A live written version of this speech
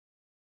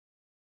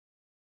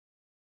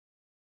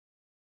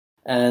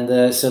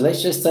And so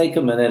let's just take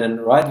a minute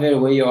and right there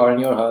where you are in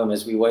your home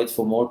as we wait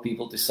for more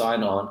people to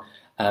sign on,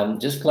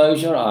 just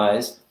close your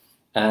eyes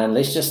and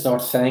let's just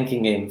start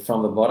thanking Him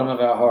from the bottom of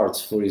our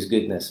hearts for His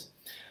goodness.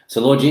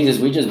 So Lord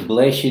Jesus, we just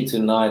bless You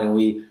tonight and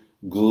we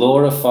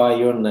glorify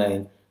Your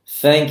name.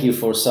 Thank You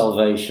for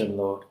salvation,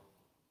 Lord.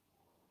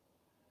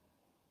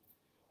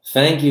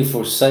 Thank You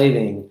for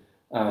saving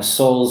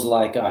souls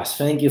like us.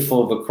 Thank You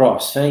for the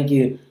cross. Thank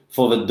You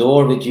for the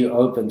door that You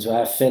opened to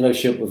have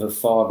fellowship with the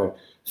Father.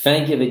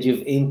 Thank You that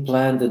You've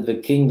implanted the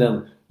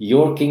kingdom,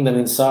 Your kingdom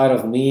inside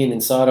of me and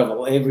inside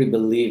of every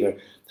believer.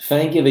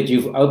 Thank You that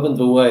You've opened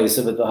the way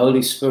so that the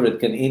Holy Spirit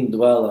can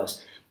indwell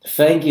us.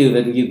 Thank You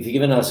that You've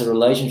given us a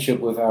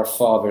relationship with our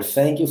Father.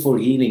 Thank You for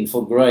healing,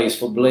 for grace,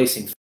 for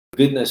blessing, for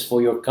goodness,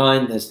 for Your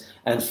kindness,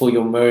 and for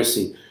Your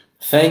mercy.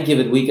 Thank You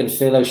that we can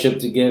fellowship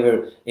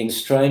together in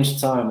strange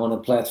time on a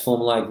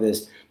platform like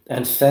this.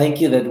 And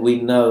thank You that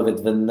we know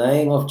that the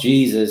name of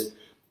Jesus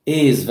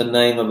is the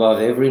name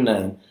above every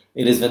name.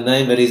 It is the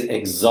name that is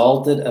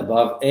exalted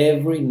above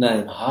every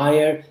name,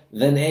 higher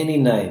than any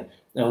name.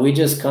 And we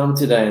just come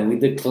today and we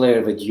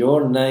declare that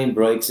Your name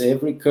breaks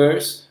every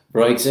curse,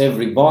 breaks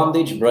every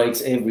bondage,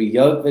 breaks every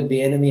yoke that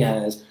the enemy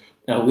has.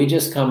 And we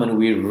just come and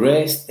we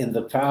rest in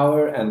the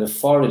power and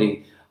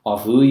authority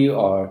of who You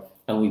are.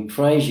 And we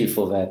praise You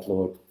for that,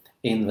 Lord,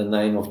 in the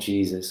name of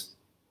Jesus.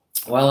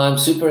 Well, I'm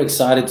super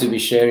excited to be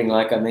sharing,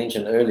 like I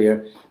mentioned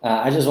earlier.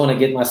 I just want to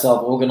get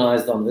myself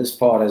organized on this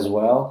part as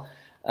well,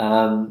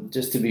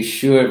 just to be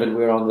sure that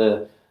we're on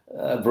the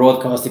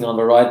broadcasting on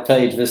the right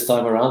page this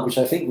time around, which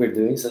I think we're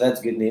doing, so that's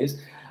good news.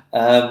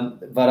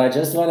 But I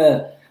just want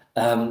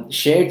to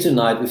share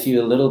tonight with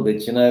you a little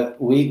bit. You know,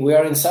 we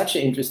are in such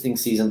an interesting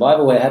season. By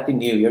the way, Happy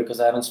New Year,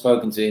 because I haven't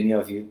spoken to any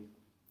of you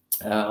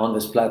on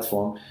this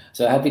platform.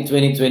 So happy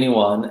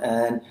 2021,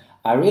 and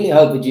I really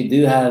hope that you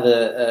do have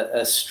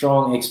a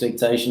strong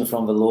expectation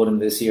from the Lord in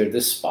this year,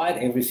 despite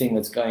everything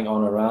that's going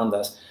on around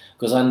us,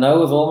 because I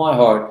know with all my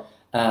heart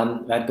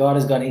that God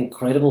has got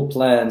incredible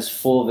plans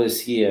for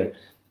this year.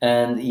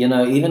 And, you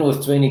know, even with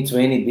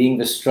 2020 being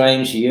the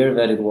strange year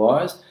that it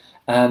was,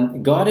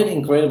 God did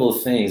incredible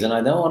things, and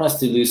I don't want us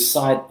to lose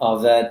sight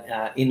of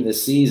that in the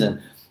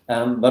season.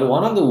 But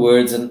one of the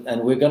words,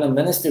 and we're going to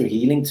minister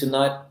healing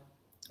tonight,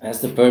 that's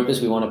the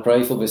purpose. We want to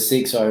pray for the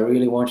sick, so I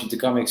really want you to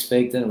come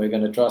expectant. We're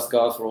going to trust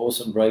God for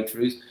awesome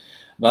breakthroughs.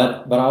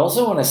 But I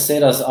also want to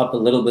set us up a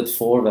little bit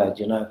for that,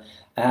 you know.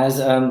 As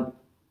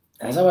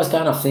I was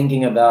kind of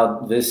thinking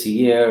about this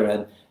year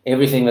and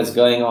everything that's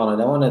going on, I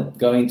don't want to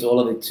go into all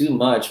of it too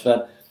much,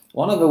 but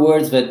one of the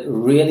words that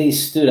really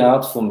stood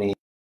out for me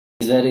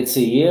is that it's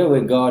a year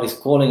where God is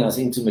calling us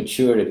into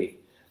maturity.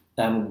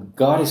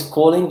 God is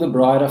calling the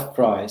bride of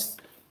Christ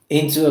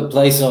into a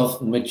place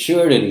of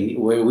maturity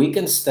where we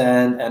can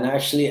stand and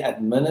actually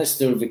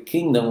administer the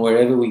kingdom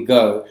wherever we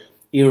go,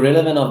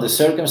 irrelevant of the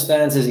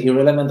circumstances,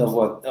 irrelevant of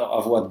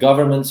what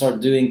governments are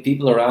doing,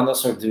 people around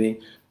us are doing,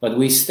 but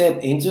we step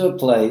into a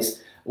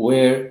place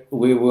where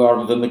we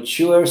are the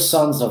mature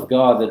sons of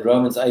God that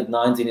Romans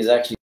 8:19 is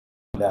actually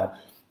about.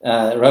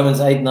 Romans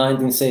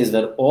 8:19 says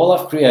that all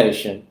of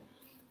creation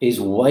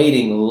is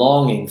waiting,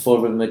 longing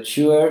for the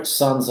mature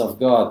sons of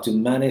God to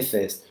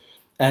manifest.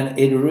 And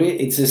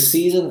it's a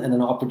season and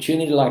an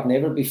opportunity like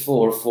never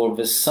before for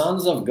the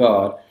sons of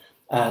God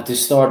to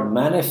start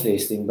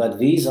manifesting. But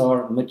these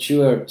are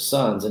mature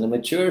sons. And a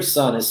mature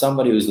son is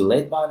somebody who's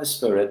led by the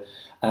Spirit,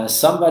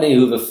 somebody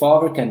who the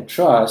Father can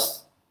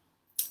trust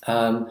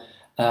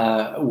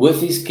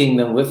with His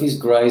kingdom, with His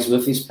grace,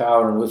 with His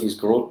power, and with His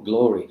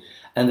glory.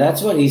 And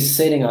that's what He's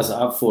setting us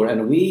up for.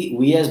 And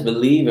we as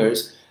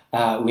believers,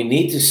 we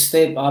need to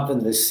step up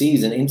in this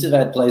season into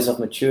that place of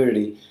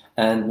maturity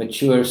and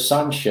mature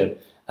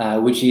sonship,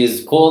 which He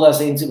has called us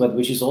into, but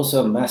which is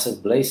also a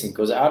massive blessing,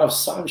 because out of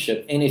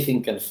sonship,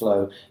 anything can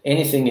flow,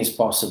 anything is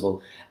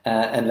possible.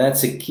 And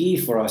that's a key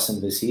for us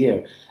in this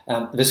year.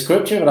 The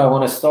scripture that I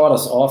want to start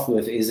us off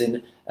with is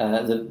in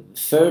the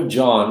 3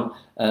 John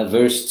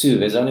verse 2.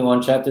 There's only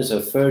one chapter, so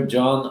 3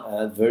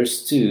 John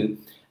verse 2.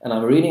 And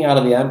I'm reading out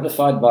of the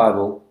Amplified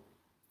Bible.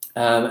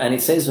 And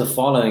it says the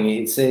following.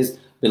 It says,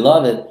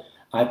 "Beloved,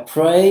 I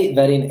pray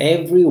that in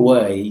every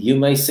way you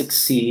may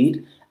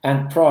succeed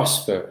and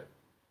prosper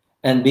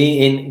and be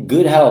in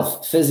good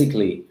health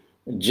physically,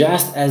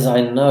 just as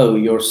I know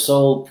your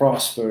soul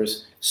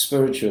prospers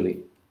spiritually."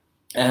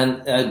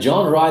 And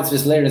John writes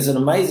this letter. It's an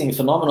amazing,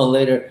 phenomenal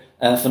letter,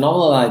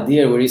 phenomenal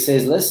idea where he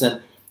says, listen,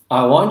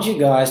 I want you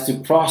guys to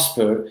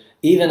prosper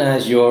even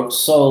as your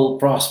soul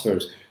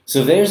prospers.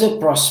 So there's a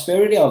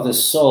prosperity of the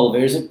soul.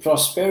 There's a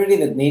prosperity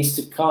that needs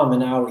to come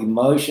in our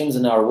emotions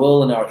and our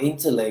will and our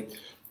intellect.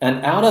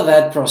 And out of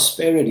that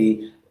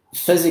prosperity,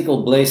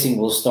 physical blessing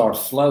will start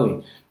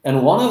flowing.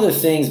 And one of the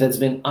things that's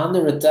been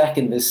under attack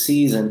in this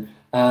season,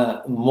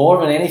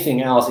 more than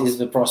anything else, is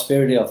the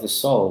prosperity of the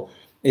soul,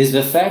 is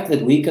the fact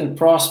that we can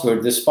prosper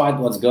despite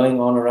what's going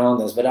on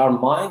around us. But our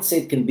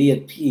mindset can be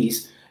at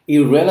peace,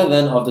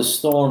 irrelevant of the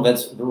storm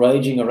that's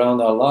raging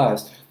around our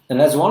lives. And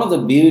that's one of the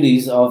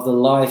beauties of the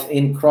life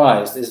in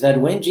Christ, is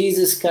that when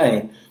Jesus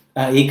came,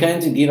 He came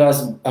to give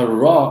us a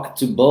rock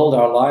to build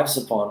our lives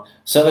upon,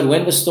 so that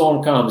when the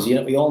storm comes, you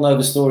know, we all know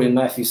the story in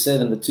Matthew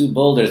 7, the two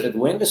builders, that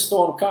when the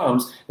storm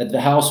comes, that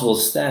the house will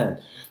stand.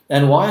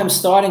 And why I'm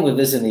starting with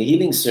this in the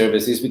healing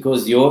service is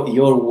because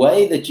your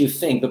way that you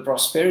think, the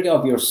prosperity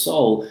of your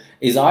soul,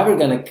 is either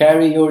going to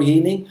carry your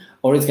healing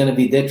or it's going to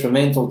be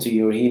detrimental to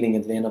your healing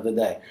at the end of the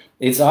day.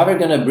 It's either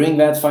going to bring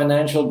that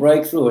financial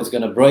breakthrough or it's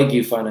going to break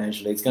you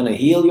financially. It's going to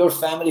heal your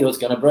family or it's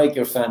going to break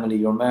your family,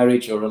 your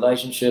marriage, your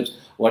relationships,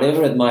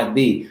 whatever it might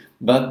be.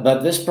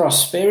 But this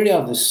prosperity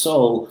of the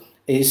soul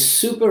is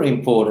super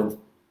important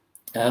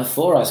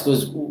for us,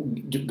 because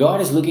God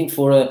is looking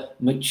for a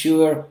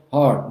mature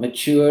heart,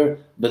 mature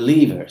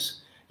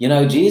believers. You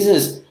know,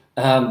 Jesus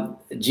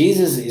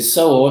is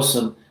so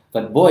awesome,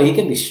 but boy, he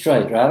can be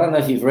straight, right? I don't know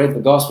if you've read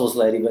the Gospels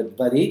lately,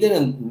 but he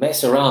didn't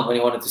mess around when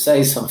he wanted to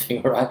say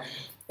something, right?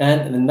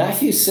 And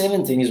Matthew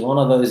 17 is one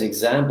of those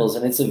examples,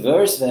 and it's a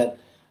verse that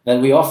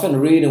we often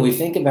read and we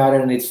think about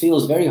it, and it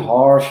feels very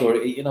harsh, or,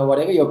 you know,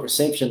 whatever your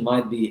perception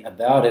might be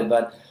about it.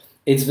 But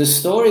it's the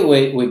story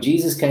where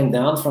Jesus came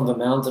down from the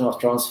mountain of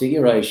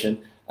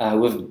transfiguration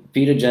with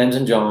Peter, James,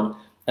 and John.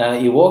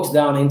 He walks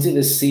down into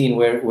this scene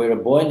where a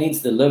boy needs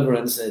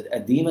deliverance. A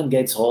demon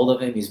gets hold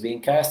of him. He's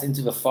being cast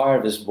into the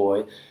fire, this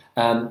boy.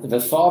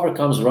 The father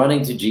comes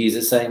running to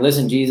Jesus saying,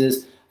 listen,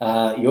 Jesus,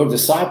 your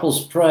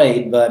disciples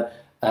prayed, but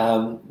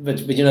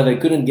you know, they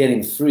couldn't get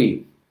him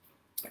free.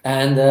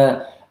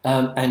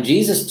 And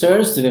Jesus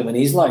turns to him and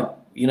he's like,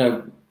 you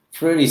know,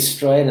 pretty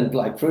straight and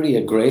like pretty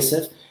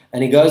aggressive.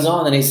 And he goes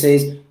on and he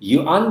says,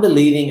 you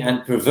unbelieving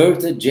and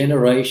perverted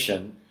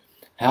generation,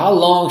 how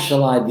long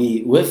shall I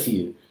be with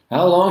you?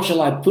 How long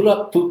shall I put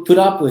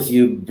up with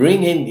you?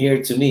 Bring him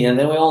here to me. And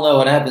then we all know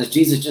what happens.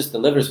 Jesus just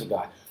delivers the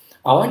guy.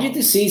 I want you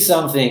to see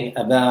something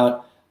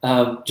about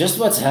just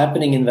what's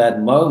happening in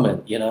that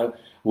moment, you know,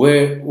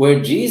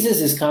 where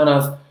Jesus is kind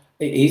of,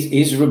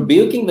 he's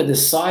rebuking the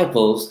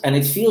disciples, and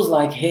it feels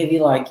like heavy,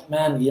 like,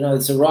 man, you know,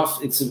 it's a,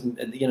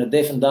 you know,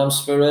 deaf and dumb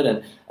spirit,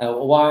 and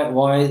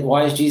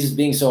why is Jesus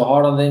being so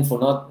hard on them for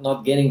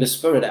not getting the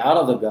spirit out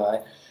of the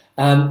guy?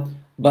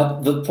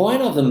 But the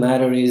point of the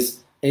matter is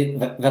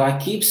that I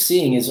keep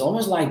seeing is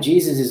almost like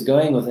Jesus is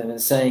going with them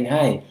and saying,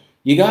 hey,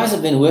 you guys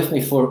have been with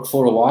me for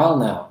a while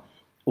now.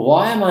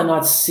 Why am I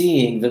not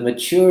seeing the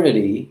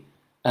maturity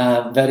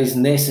that is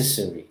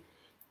necessary?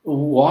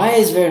 Why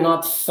is there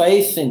not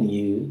faith in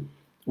you?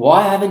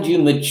 Why haven't you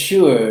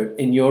matured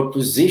in your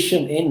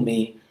position in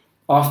me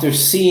after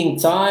seeing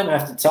time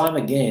after time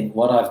again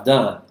what I've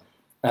done,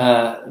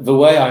 the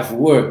way I've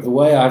worked, the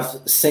way I've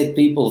set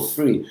people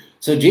free?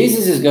 So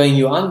Jesus is going,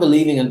 you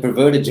unbelieving and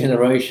perverted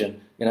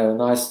generation, you know,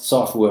 nice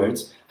soft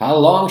words. How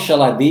long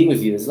shall I be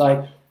with you? It's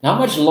like, how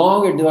much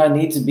longer do I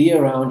need to be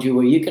around you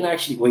where you can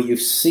actually, where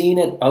you've seen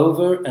it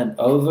over and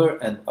over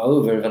and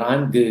over that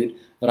I'm good,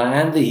 that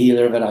I am the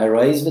healer, that I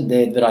raise the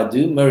dead, that I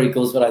do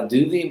miracles, that I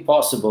do the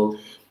impossible,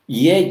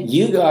 yet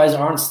you guys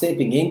aren't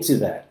stepping into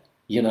that,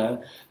 you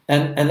know?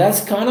 And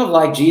that's kind of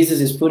like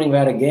Jesus is putting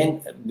that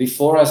again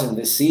before us in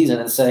this season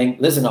and saying,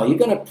 listen, are you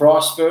going to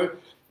prosper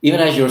even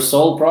as your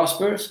soul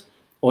prospers?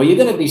 Or are you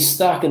going to be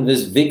stuck in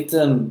this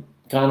victim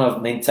kind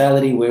of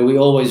mentality where we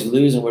always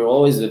lose and we're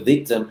always the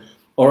victim?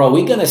 Or are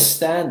we going to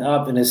stand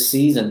up in a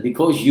season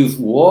because you've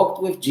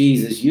walked with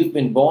Jesus, you've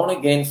been born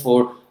again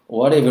for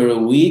whatever, a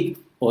week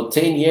or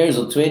 10 years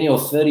or 20 or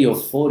 30 or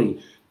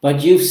 40,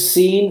 but you've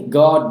seen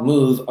God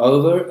move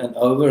over and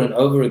over and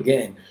over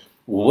again?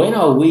 When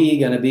are we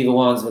going to be the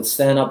ones that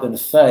stand up in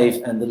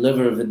faith and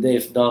deliver the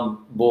deaf,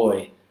 dumb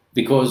boy?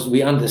 Because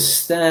we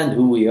understand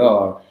who we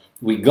are.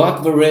 We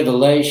got the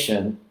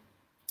revelation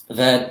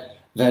that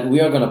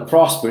we are going to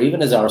prosper,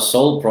 even as our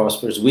soul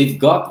prospers. We've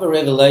got the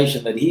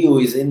revelation that he who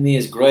is in me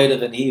is greater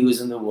than he who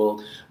is in the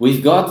world.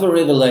 We've got the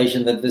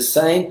revelation that the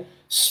same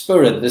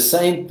Spirit, the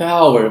same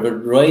power that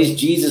raised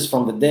Jesus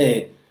from the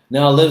dead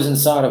now lives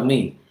inside of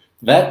me.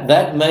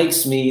 That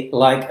makes me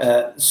like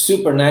a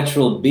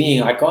supernatural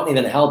being. I can't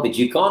even help it.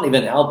 You can't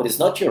even help it. It's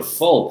not your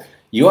fault.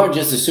 You are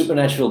just a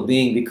supernatural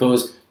being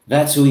because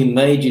that's who he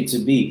made you to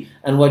be.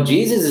 And what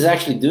Jesus is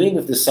actually doing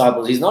with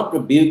disciples, he's not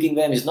rebuking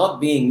them, he's not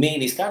being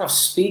mean, he's kind of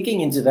speaking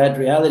into that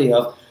reality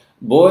of,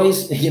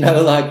 boys, you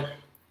know, like,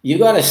 you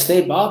got to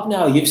step up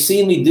now. You've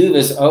seen me do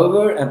this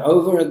over and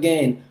over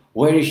again.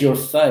 Where is your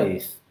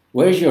faith?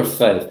 Where's your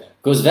faith?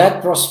 Because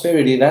that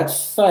prosperity, that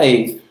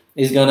faith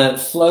is going to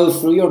flow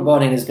through your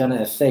body and is going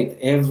to affect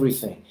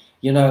everything.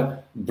 You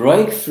know,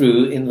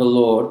 breakthrough in the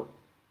Lord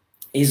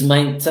is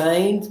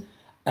maintained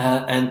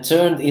and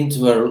turned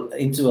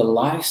into a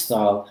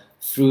lifestyle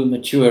through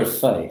mature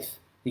faith.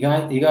 You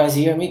guys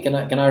hear me? Can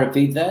I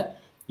repeat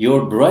that?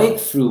 Your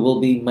breakthrough will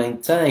be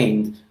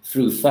maintained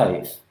through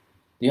faith.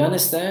 Do you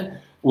understand?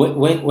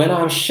 When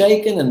I'm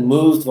shaken and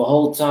moved the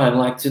whole time,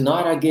 like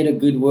tonight I get a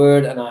good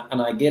word and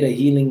I get a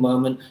healing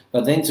moment,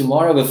 but then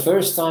tomorrow, the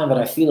first time that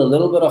I feel a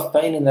little bit of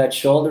pain in that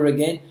shoulder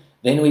again,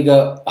 then we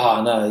go,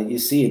 oh no, you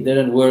see, it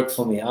didn't work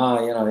for me. You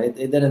know, it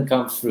didn't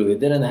come through. It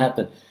didn't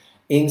happen.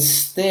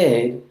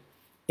 Instead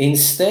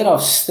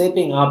of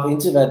stepping up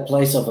into that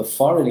place of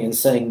authority and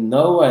saying,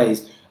 no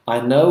ways, I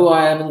know who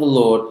I am in the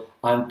Lord.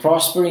 I'm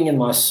prospering in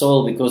my soul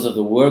because of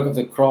the work of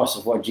the cross,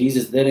 of what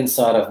Jesus did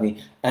inside of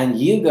me. And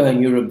you go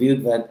and you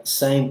rebuke that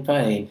same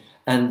pain.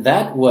 And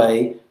that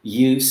way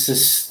you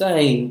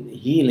sustain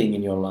healing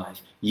in your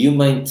life. You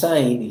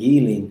maintain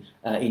healing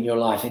in your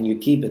life, and you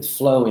keep it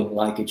flowing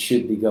like it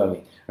should be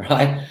going,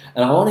 right?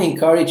 And I want to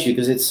encourage you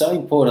because it's so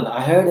important.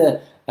 I heard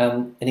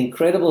an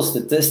incredible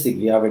statistic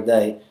the other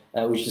day,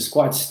 which is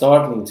quite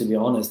startling, to be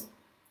honest,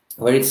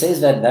 where it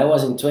says that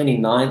was in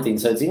 2019.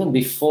 So it's even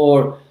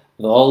before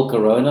the whole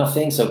Corona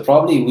thing. So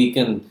probably we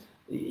can,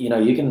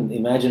 you can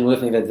imagine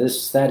with me that this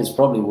stat is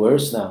probably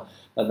worse now.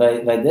 But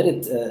they did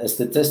it, a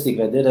statistic,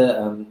 they did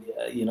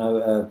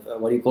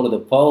what do you call it, a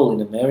poll in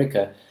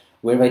America,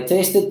 where they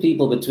tested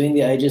people between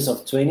the ages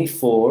of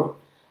 24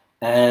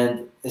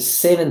 and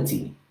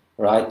 70,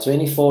 right?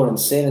 24 and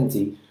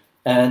 70,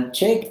 and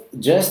check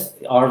just,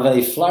 are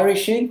they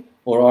flourishing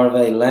or are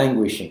they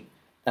languishing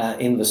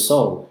in the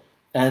soul?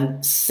 And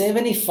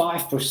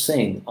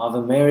 75% of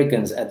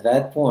Americans at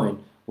that point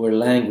were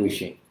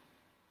languishing.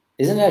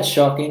 Isn't that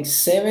shocking?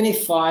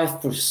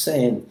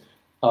 75%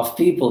 of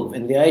people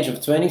in the age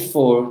of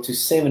 24 to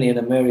 70 in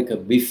America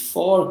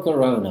before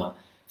Corona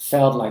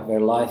felt like their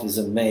life is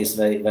a mess.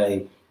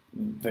 They're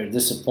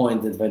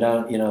disappointed. They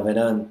don't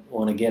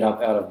want to get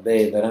up out of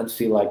bed. They don't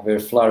feel like they're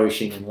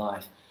flourishing in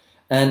life.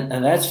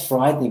 And that's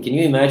frightening. Can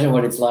you imagine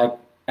what it's like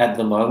at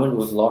the moment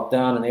with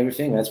lockdown and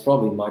everything? That's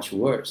probably much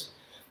worse.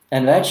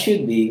 And that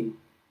should be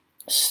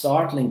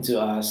startling to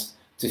us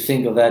to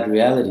think of that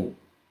reality,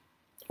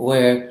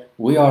 where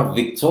we are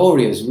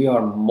victorious, we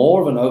are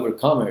more than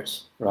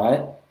overcomers,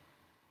 right?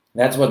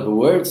 That's what the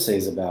Word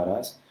says about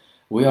us.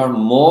 We are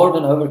more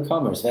than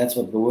overcomers. That's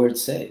what the Word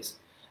says.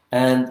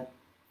 And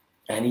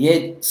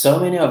yet, so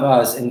many of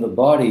us in the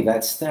body,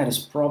 that stat is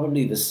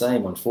probably the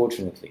same,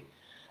 unfortunately.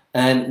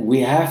 And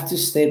we have to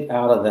step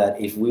out of that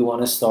if we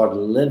want to start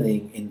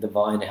living in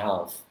divine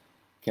health.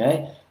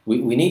 Okay?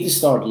 We need to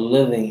start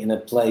living in a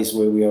place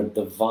where we are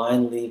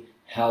divinely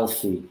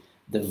healthy,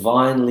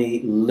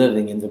 divinely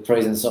living in the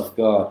presence of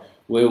God,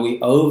 where we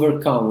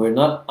overcome. We're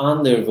not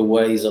under the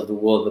ways of the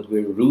world, but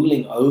we're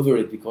ruling over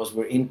it because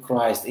we're in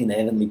Christ in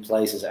heavenly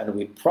places, and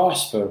we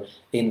prosper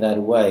in that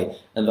way.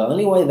 And the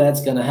only way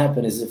that's going to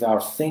happen is if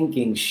our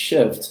thinking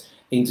shifts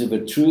into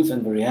the truth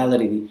and the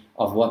reality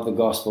of what the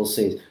gospel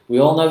says. We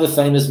all know the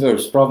famous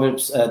verse,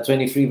 Proverbs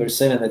 23 verse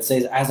 7, that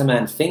says, as a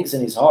man thinks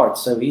in his heart,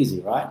 so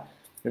easy, right?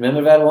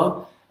 Remember that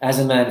one? As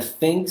a man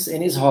thinks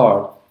in his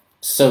heart,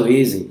 so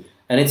easy.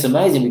 And it's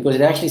amazing because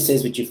it actually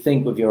says what you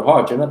think with your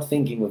heart. You're not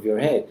thinking with your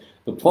head.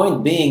 The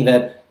point being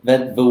that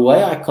the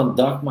way I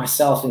conduct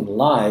myself in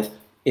life,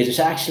 it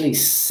actually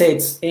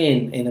sets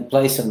in a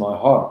place in my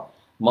heart.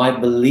 My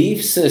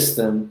belief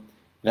system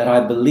that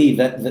I believe,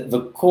 that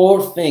the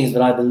core things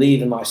that I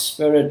believe in my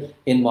spirit,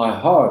 in my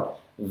heart,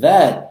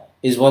 that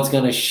is what's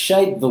going to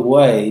shape the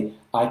way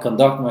I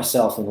conduct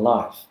myself in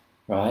life,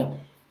 right?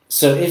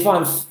 So if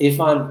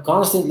I'm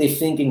constantly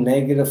thinking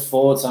negative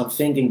thoughts, I'm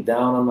thinking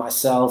down on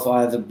myself,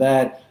 I have a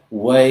bad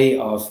way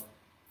of,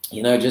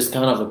 just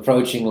kind of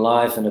approaching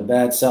life, and a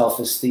bad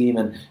self-esteem,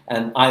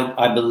 and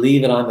I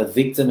believe that I'm a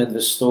victim in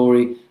the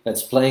story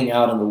that's playing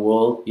out in the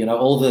world,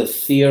 all the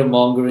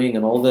fear-mongering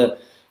and all the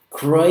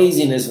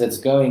craziness that's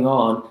going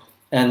on,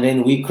 and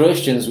then we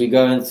Christians, we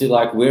go into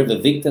like we're the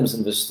victims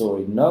in the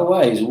story. No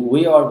ways.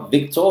 We are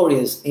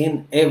victorious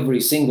in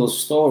every single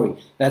story.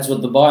 That's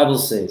what the Bible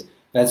says.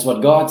 That's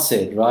what God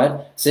said,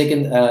 right?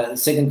 Second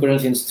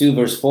Corinthians 2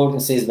 verse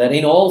 14 says that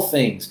in all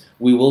things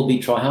we will be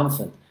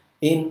triumphant.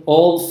 In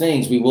all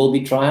things we will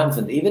be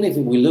triumphant. Even if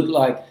we look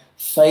like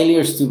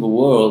failures to the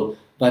world,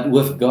 but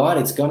with God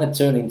it's going to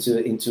turn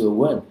into a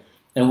win.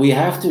 And we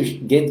have to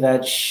get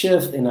that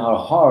shift in our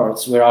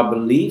hearts where our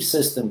belief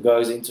system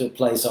goes into a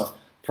place of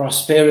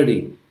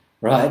prosperity,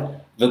 right?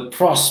 The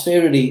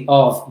prosperity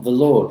of the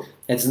Lord.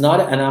 It's not,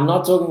 and I'm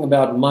not talking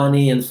about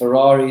money and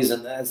Ferraris,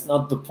 and that's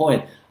not the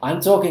point.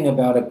 I'm talking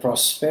about a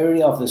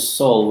prosperity of the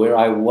soul where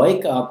I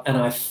wake up and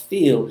I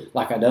feel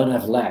like I don't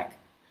have lack.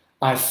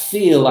 I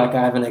feel like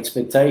I have an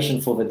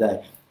expectation for the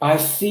day. I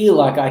feel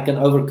like I can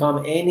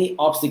overcome any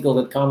obstacle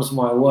that comes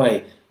my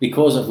way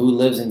because of who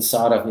lives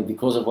inside of me,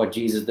 because of what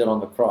Jesus did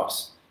on the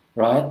cross,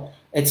 right?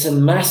 It's a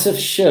massive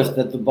shift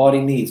that the body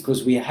needs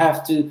because we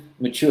have to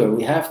mature.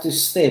 We have to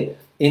step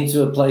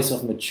into a place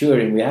of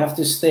maturing. We have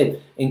to step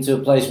into a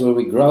place where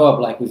we grow up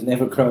like we've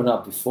never grown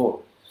up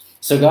before.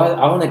 So guys,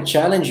 I want to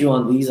challenge you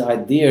on these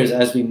ideas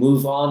as we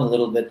move on a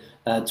little bit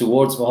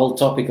towards the whole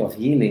topic of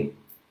healing.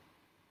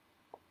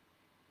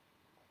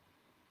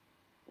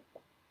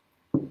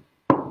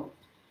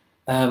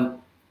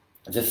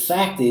 The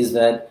fact is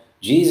that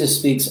Jesus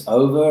speaks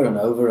over and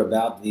over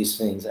about these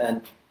things.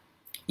 And,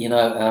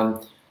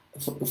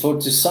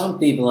 to some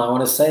people, I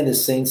want to say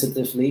this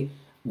sensitively,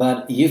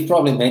 but you've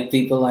probably met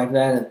people like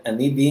that. And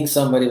me being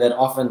somebody that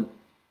often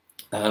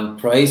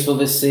prays for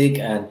the sick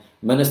and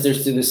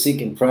ministers to the sick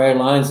in prayer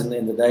lines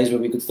in the days where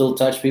we could still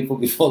touch people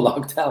before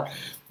lockdown.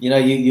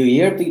 You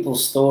hear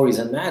people's stories,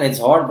 and man, it's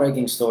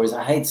heartbreaking stories.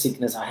 I hate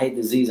sickness, I hate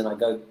disease, and I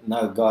go,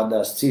 no, God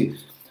does too.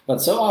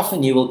 But so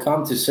often you will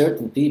come to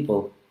certain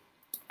people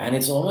and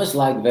it's almost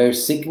like their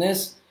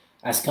sickness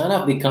has kind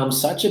of become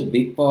such a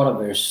big part of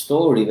their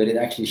story that it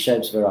actually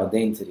shapes their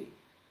identity.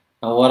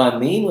 And what I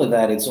mean with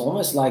that, it's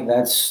almost like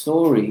that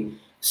story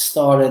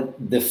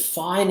started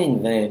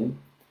defining them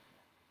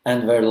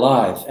and their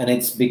life. And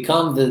it's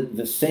become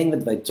the thing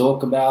that they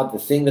talk about, the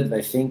thing that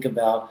they think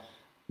about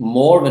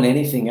more than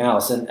anything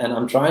else. And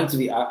I'm trying to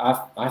be,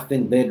 I've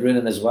been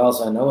bedridden as well,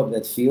 so I know what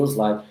that feels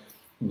like.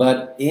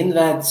 But in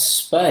that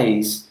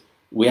space,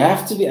 we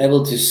have to be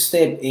able to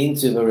step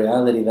into the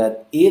reality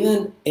that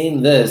even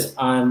in this,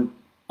 I'm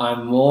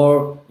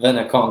more than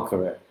a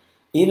conqueror.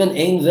 Even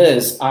in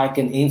this, I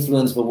can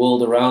influence the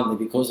world around me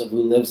because of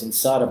who lives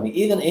inside of me.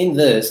 Even in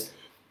this,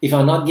 if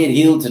I not get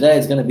healed today,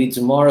 it's going to be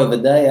tomorrow, the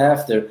day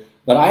after.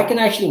 But I can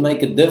actually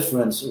make a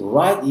difference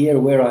right here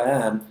where I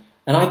am,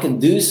 and I can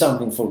do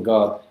something for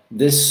God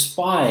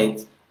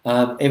despite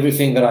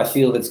everything that I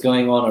feel that's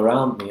going on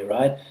around me,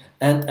 right?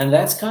 And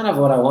that's kind of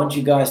what I want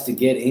you guys to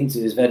get into,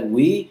 is that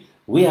we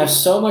have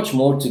so much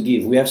more to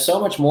give. We have so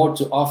much more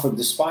to offer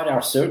despite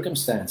our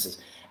circumstances.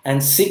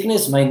 And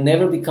sickness may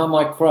never become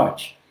my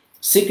crutch.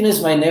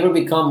 Sickness may never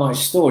become my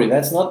story.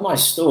 That's not my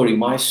story.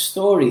 My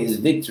story is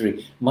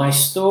victory. My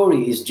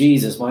story is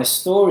Jesus. My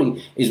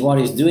story is what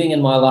He's doing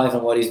in my life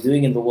and what He's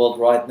doing in the world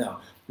right now.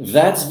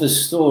 That's the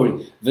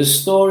story. The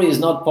story is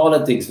not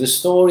politics. The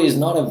story is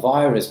not a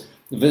virus.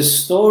 The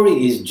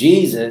story is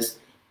Jesus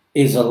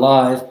is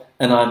alive,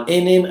 and I'm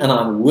in Him and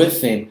I'm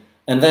with Him.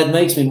 And that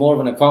makes me more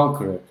than a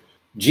conqueror.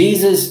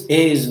 Jesus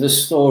is the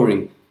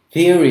story.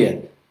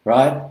 Period.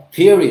 Right?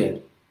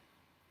 Period.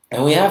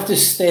 And we have to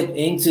step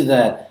into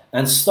that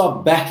and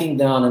stop backing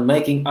down and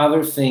making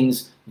other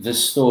things the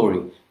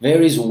story.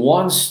 There is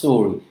one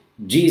story.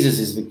 Jesus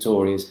is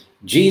victorious.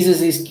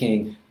 Jesus is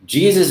King.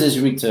 Jesus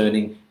is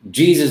returning.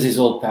 Jesus is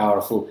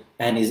all-powerful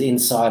and is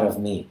inside of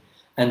me.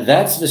 And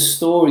that's the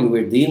story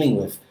we're dealing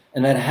with.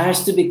 And that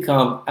has to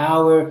become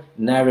our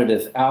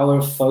narrative,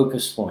 our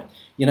focus point.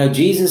 You know,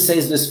 Jesus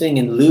says this thing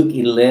in Luke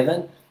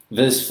 11,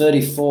 verse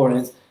 34,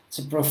 and it's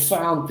a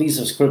profound piece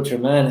of scripture,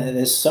 man. And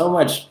there's so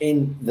much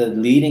in the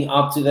leading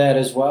up to that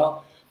as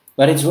well.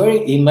 But it's where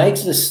He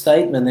makes the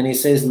statement and He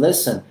says,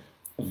 listen,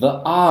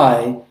 the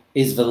eye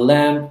is the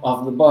lamp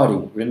of the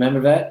body. Remember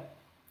that?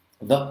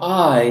 The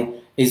eye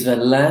is the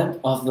lamp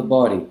of the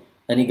body.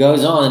 And He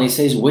goes on and He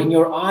says, when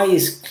your eye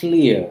is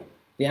clear,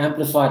 the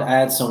Amplified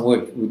adds some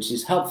word which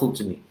is helpful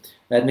to me.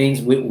 That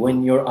means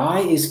when your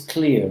eye is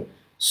clear,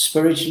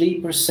 spiritually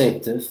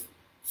perceptive,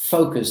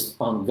 focused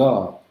on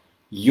God,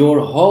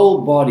 your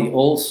whole body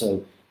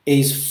also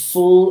is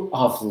full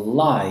of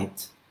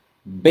light,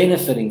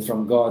 benefiting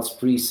from God's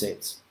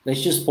precepts.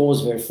 Let's just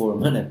pause there for a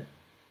minute.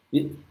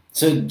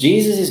 So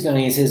Jesus is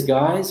going, He says,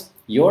 guys,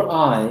 your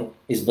eye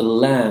is the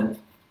lamp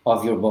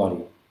of your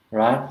body,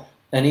 right?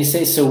 And He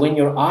says, so when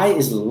your eye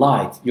is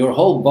light, your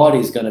whole body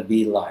is going to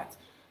be light.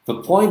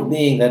 The point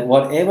being that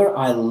whatever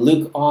I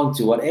look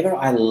onto, whatever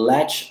I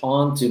latch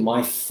onto,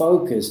 my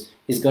focus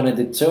is going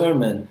to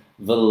determine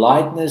the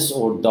lightness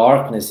or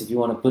darkness, if you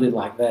want to put it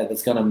like that,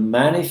 that's going to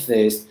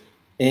manifest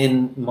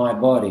in my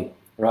body,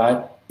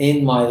 right?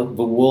 In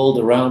the world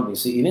around me.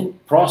 So even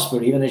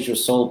prosper, even as your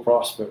soul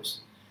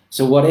prospers.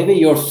 So whatever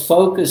you're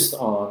focused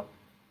on,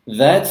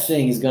 that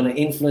thing is going to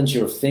influence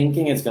your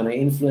thinking, it's going to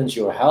influence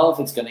your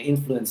health, it's going to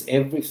influence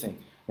everything,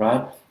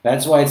 right?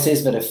 That's why it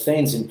says that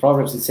offense, in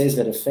Proverbs, it says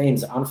that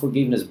offense,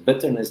 unforgiveness,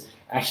 bitterness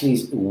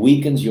actually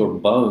weakens your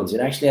bones.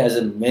 It actually has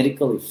a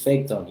medical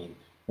effect on you,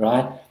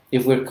 right?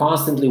 If we're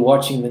constantly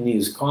watching the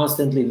news,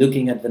 constantly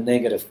looking at the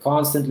negative,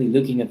 constantly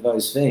looking at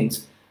those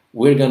things,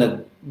 we're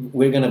gonna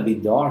be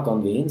dark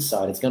on the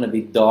inside. It's gonna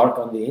be dark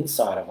on the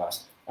inside of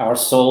us. Our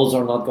souls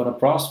are not gonna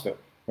prosper,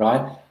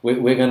 right?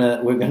 We're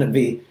gonna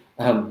be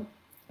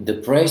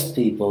depressed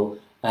people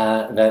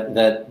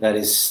that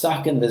is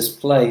stuck in this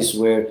place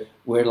where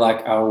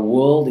like our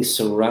world is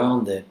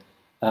surrounded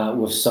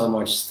with so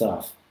much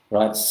stuff,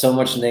 right? So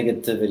much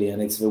negativity,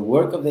 and it's the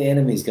work of the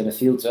enemy is going to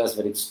feel to us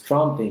that it's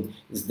trumping,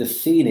 it's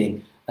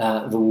defeating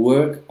the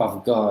work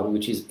of God,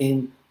 which is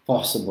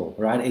impossible,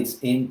 right? It's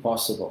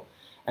impossible.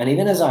 And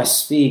even as I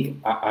speak,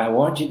 I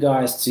want you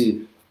guys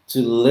to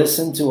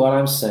listen to what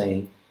I'm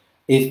saying.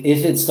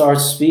 If it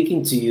starts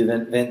speaking to you,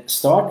 then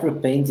start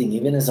repenting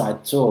even as I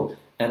talk.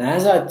 And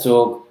as I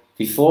talk,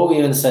 before we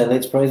even say,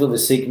 let's pray for the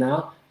sick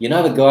now, you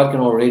know that God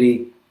can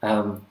already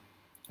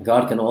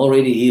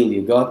heal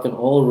you. God can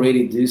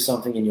already do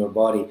something in your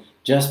body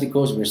just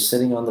because we're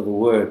sitting under the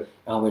Word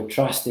and we're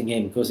trusting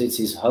Him, because it's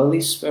His Holy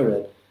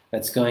Spirit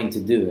that's going to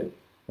do it,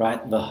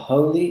 right? The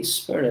Holy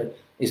Spirit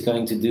is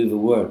going to do the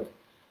work.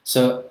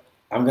 So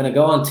I'm going to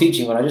go on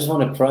teaching, but I just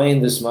want to pray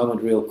in this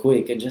moment real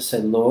quick and just say,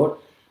 Lord,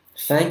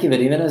 thank you that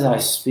even as I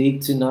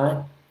speak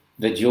tonight,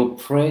 that your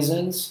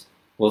presence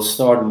will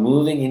start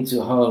moving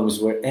into homes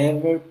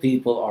wherever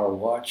people are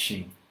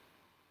watching.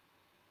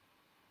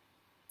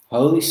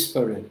 Holy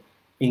Spirit,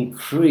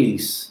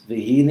 increase the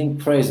healing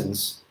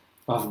presence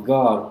of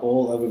God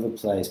all over the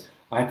place.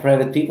 I pray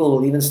that people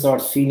will even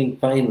start feeling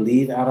pain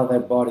leave out of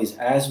their bodies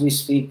as we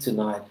speak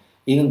tonight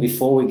even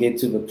before we get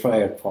to the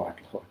prayer part,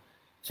 Lord.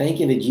 Thank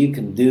you that you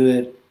can do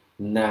it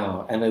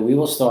now, and that we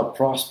will start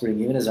prospering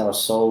even as our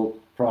soul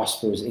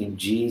prospers in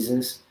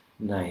Jesus'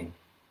 name.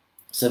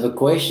 So the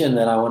question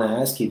that I want to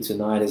ask you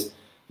tonight is,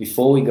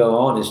 before we go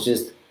on, is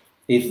just,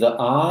 if the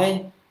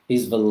eye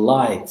is the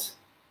light,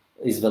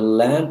 is the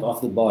lamp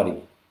of the body,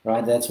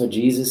 right? That's what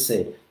Jesus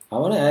said. I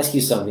want to ask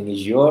you something.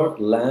 Is your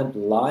lamp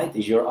light?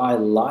 Is your eye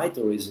light,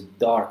 or is it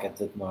dark at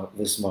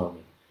this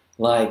moment?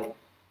 Like,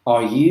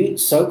 are you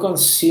so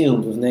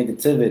consumed with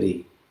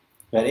negativity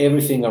that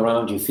everything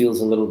around you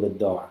feels a little bit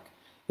dark?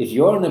 If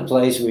you're in a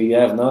place where you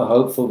have no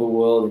hope for the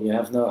world, and you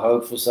have no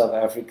hope for South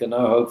Africa,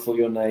 no hope for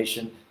your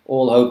nation,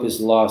 all hope is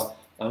lost,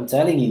 I'm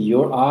telling you,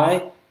 your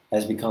eye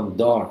has become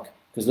dark.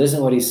 Because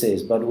listen what he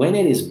says, but when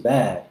it is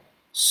bad,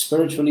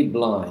 spiritually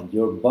blind,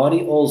 your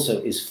body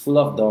also is full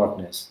of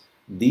darkness,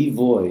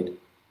 devoid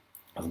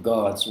of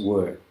God's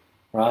word,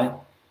 right?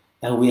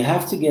 And we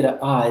have to get an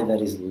eye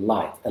that is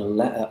light,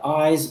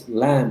 eyes,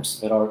 lamps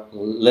that are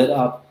lit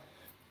up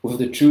with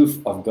the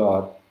truth of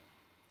God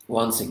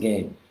once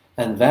again.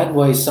 And that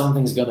way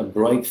something's going to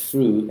break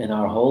through in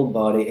our whole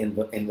body,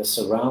 in the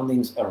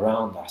surroundings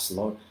around us,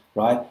 Lord,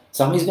 right?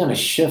 Something's going to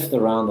shift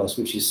around us,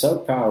 which is so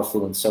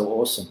powerful and so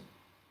awesome.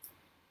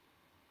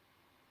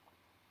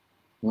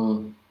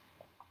 Some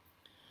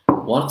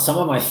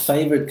of my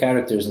favorite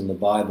characters in the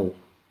Bible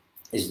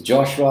is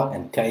Joshua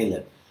and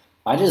Caleb.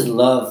 I just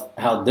love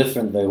how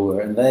different they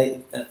were.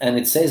 And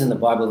it says in the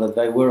Bible that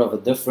they were of a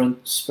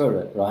different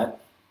spirit, right?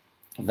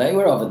 They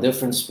were of a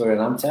different spirit.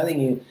 I'm telling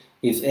you,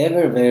 if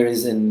ever there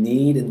is a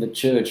need in the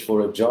church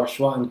for a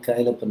Joshua and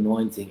Caleb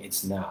anointing,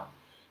 it's now.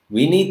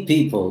 We need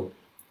people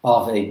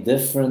of a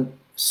different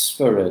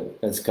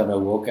spirit that's going to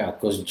walk out.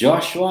 Because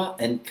Joshua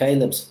and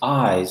Caleb's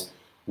eyes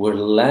were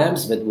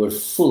lamps that were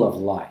full of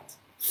light.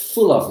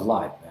 Full of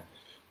light, man.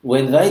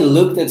 When they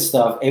looked at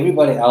stuff,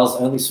 everybody else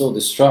only saw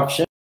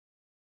destruction.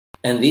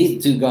 And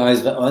these two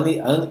guys, the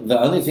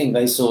only thing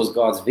they saw was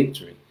God's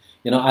victory.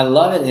 You know, I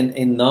love it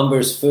in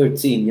Numbers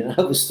 13. You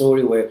know the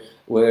story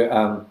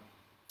where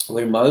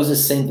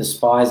Moses sent the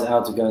spies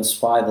out to go and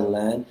spy the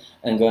land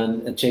and go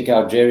and check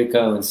out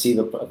Jericho and see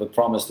the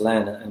promised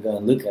land and go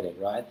and look at it,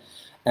 right?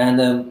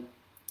 And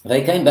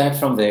they came back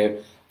from there,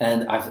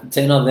 and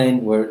 10 of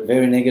them were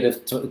very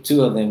negative.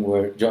 2 of them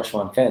were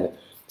Joshua and Caleb.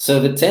 So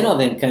the 10 of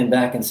them came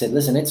back and said,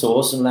 listen, it's an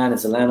awesome land.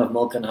 It's a land of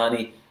milk and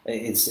honey.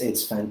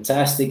 It's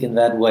fantastic in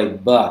that way,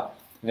 but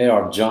there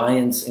are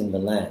giants in the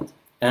land.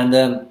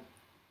 And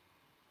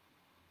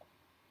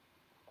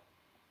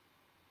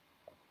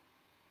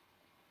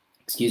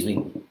excuse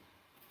me.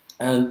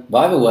 And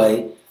by the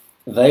way,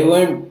 they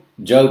weren't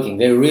joking.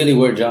 There really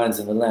were giants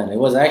in the land. It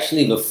was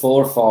actually the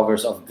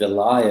forefathers of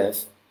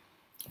Goliath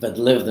that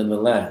lived in the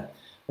land,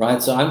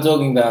 right? So I'm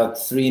talking about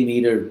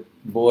 3-meter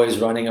boys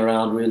running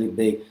around really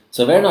big.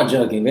 So they're not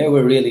joking. There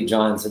were really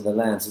giants in the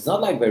land. So it's not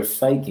like they're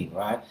faking,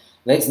 right?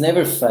 Let's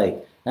never fake.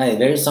 Hey,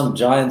 there's some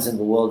giants in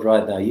the world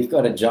right now. You've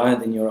got a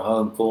giant in your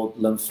home called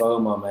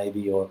lymphoma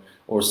maybe,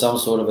 or some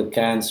sort of a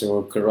cancer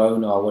or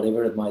corona or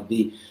whatever it might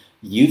be.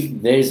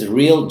 There's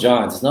real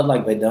giants. It's not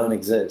like they don't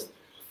exist.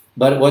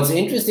 But what's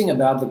interesting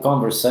about the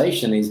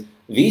conversation is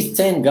these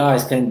 10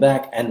 guys came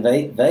back and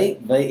they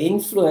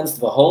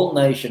influenced the whole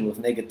nation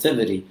with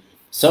negativity.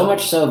 So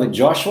much so that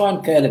Joshua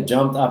and Caleb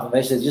jumped up and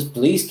they said, just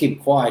please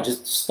keep quiet,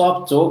 just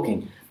stop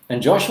talking.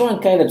 And Joshua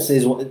and Caleb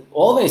says,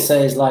 all they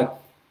say is like,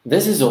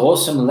 this is an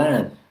awesome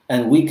land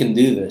and we can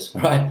do this,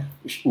 right?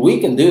 We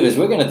can do this.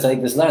 We're going to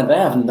take this land. They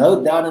have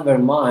no doubt in their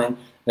mind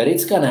that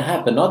it's going to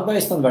happen, not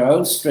based on their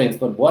own strength,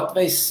 but what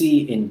they see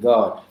in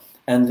God.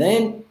 And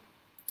then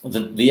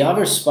the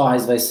other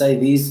spies, they say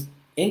these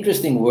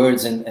interesting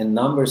words in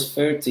Numbers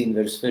 13,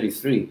 verse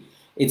 33.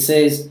 It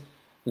says,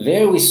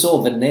 there we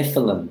saw the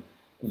Nephilim.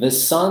 The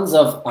sons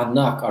of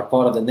Anak are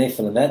part of the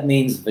Nephilim. That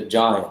means the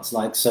giants.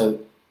 Like, so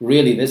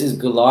really, this is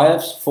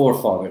Goliath's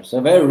forefathers. So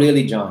they're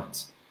really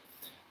giants.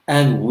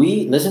 And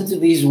we, listen to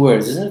these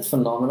words, isn't it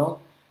phenomenal?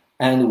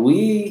 And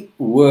we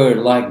were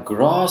like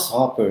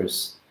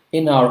grasshoppers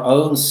in our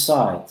own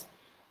sight,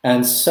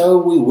 and so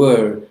we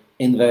were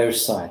in their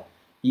sight.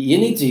 You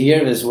need to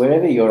hear this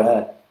wherever you're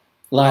at.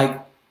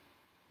 Like,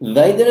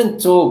 they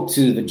didn't talk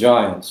to the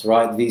giants,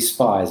 right? These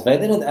spies. They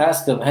didn't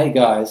ask them, hey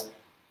guys,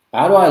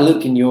 how do I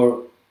look in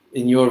your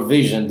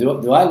vision?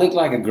 Do I look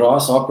like a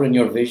grasshopper in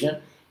your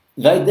vision?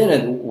 They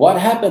didn't. What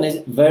happened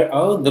is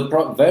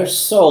their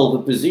soul,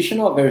 the position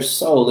of their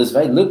soul is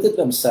they looked at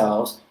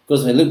themselves,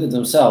 because they looked at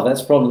themselves.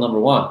 That's problem number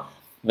one.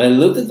 They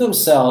looked at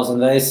themselves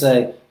and they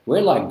say,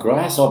 we're like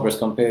grasshoppers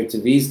compared to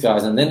these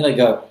guys. And then they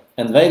go,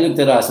 and they looked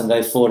at us and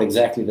they thought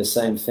exactly the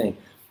same thing.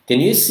 Can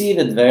you see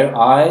that their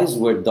eyes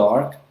were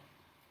dark?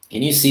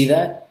 Can you see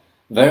that?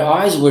 Their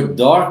eyes were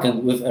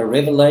darkened with a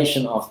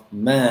revelation of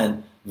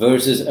man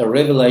versus a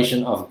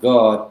revelation of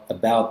God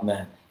about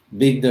man.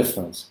 Big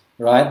difference,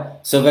 right?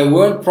 So they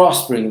weren't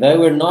prospering. They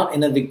were not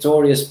in a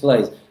victorious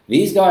place.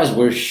 These guys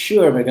were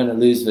sure they're going to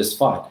lose this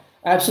fight.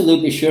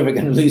 Absolutely sure they're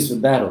going to lose the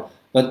battle.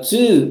 But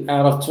 2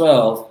 out of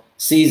 12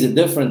 sees it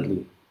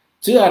differently.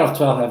 2 out of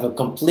 12 have a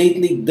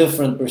completely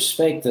different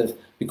perspective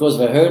because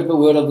they heard the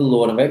word of the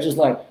Lord, and they're just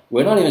like,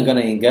 we're not even going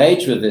to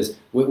engage with this.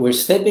 We're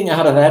stepping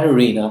out of that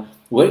arena.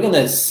 We're going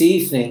to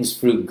see things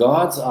through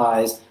God's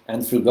eyes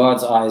and through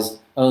God's eyes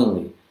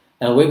only.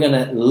 And we're going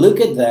to look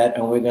at that,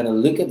 and we're going to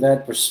look at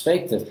that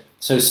perspective.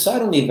 So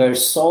suddenly their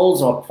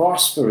souls are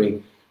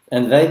prospering,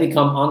 and they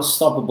become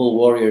unstoppable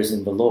warriors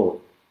in the Lord.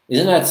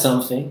 Isn't that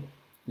something?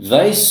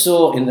 They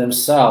saw in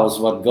themselves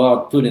what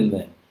God put in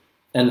them,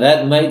 and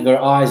that made their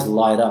eyes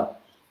light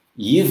up.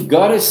 You've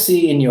got to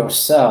see in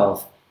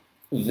yourself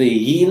the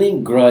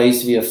healing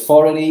grace, the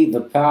authority,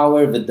 the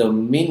power, the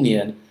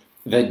dominion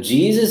that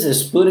Jesus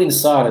has put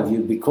inside of you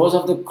because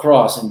of the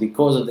cross and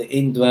because of the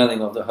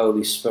indwelling of the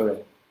Holy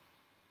Spirit.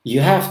 You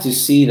have to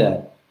see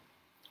that.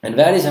 And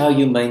that is how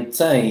you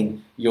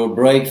maintain your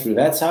breakthrough.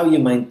 That's how you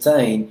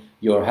maintain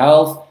your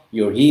health,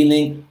 your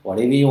healing,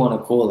 whatever you want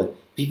to call it.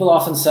 People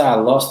often say, I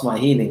lost my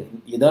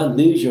healing. You don't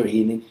lose your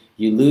healing.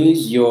 You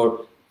lose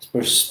your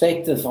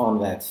perspective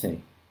on that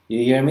thing. You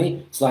hear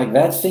me? It's like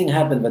that thing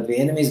happened, but the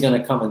enemy is going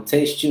to come and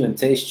test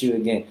you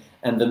again.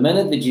 And the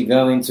minute that you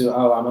go into,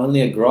 oh, I'm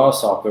only a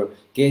grasshopper,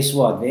 guess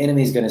what? The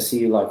enemy is going to see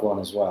you like one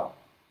as well.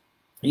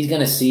 He's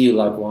going to see you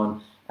like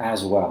one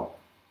as well.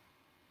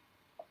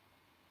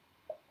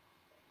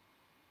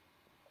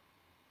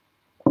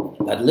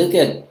 But look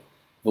at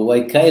the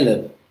way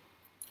Caleb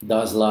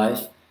does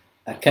life.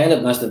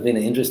 Caleb must have been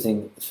an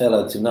interesting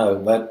fellow to know.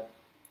 But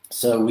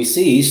so we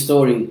see his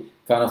story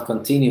kind of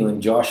continue in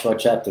Joshua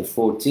chapter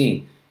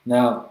 14.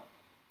 Now,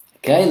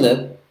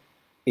 Caleb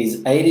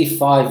is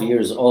 85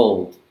 years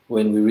old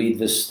when we read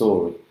this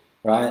story,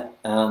 right?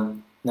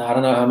 Now, I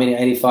don't know how many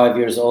 85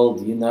 years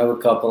old. You know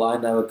a couple, I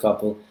know a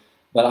couple.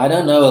 But I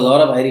don't know a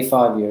lot of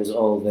 85 years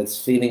old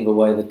that's feeling the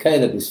way that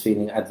Caleb is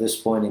feeling at this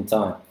point in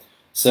time.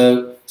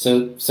 So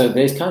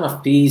there's kind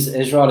of peace.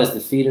 Israel has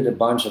defeated a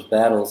bunch of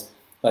battles.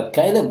 But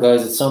Caleb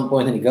goes at some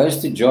point, and he goes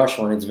to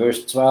Joshua, and it's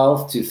verse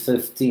 12 to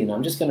 15.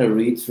 I'm just going to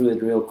read through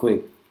it real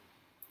quick.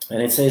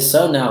 And it says,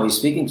 so now, he's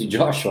speaking to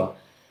Joshua.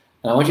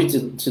 And I want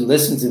you to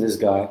listen to this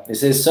guy. It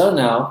says, so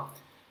now,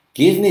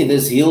 give me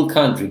this hill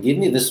country, give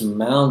me this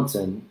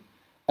mountain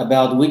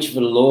about which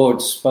the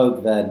Lord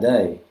spoke that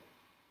day.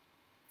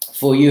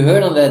 For you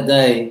heard on that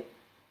day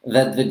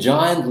that the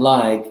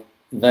giant-like,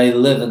 they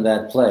live in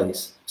that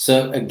place.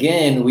 So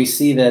again, we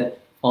see that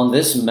on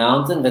this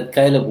mountain that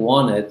Caleb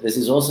wanted, this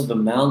is also the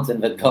mountain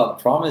that God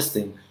promised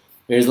him.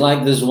 There's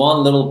like this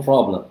one little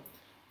problem.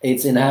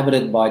 It's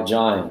inhabited by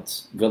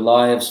giants,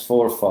 Goliath's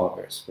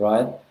forefathers,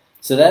 right?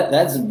 So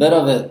that's a bit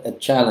of a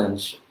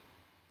challenge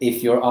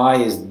if your eye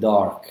is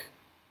dark,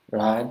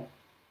 right?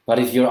 But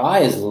if your eye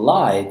is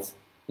light,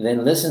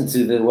 then listen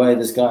to the way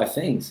this guy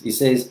thinks. He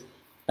says,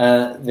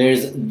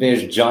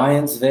 there's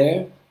giants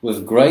there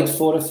with great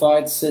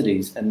fortified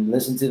cities. And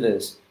listen to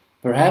this.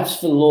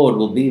 Perhaps the Lord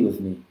will be with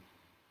me.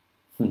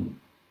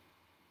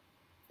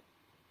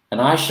 And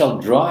I shall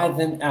drive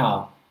them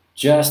out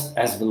just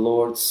as the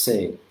Lord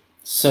said.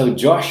 So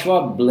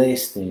Joshua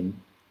blessed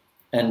him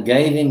and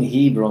gave him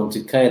Hebron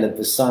to Caleb,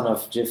 the son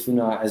of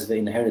Jephunneh, as the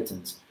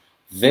inheritance.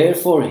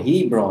 Therefore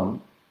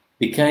Hebron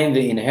became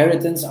the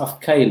inheritance of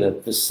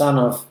Caleb, the son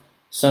of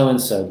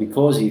so-and-so,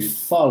 because he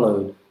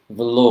followed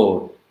the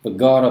Lord, the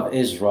God of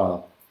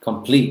Israel,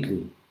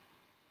 completely.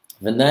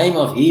 The name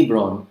of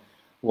Hebron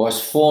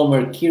was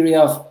former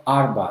Kiriath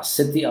Arba,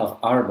 city of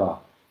Arba,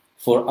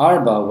 for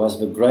Arba was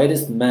the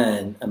greatest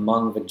man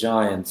among the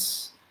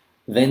giants.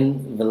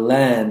 Then the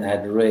land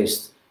had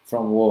rest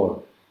from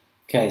war.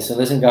 Okay, so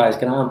listen guys,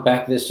 can I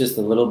unpack this just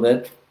a little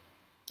bit?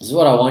 This is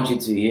what I want you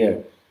to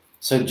hear.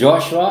 So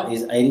Joshua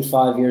is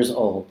 85 years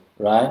old,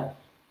 right?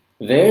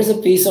 There's a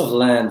piece of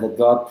land that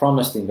God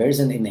promised him. There's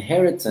an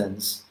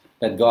inheritance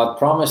that God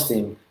promised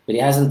him, but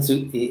he hasn't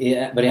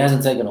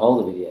taken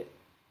hold of it yet.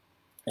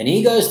 And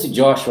he goes to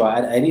Joshua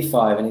at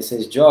 85 and he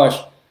says, Josh,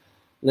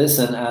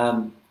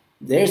 listen,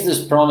 there's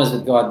this promise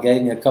that God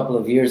gave me a couple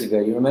of years ago.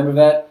 You remember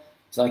that?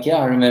 He's like, yeah,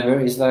 I remember.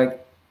 He's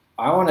like,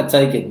 I want to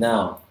take it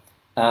now.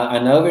 I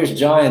know there's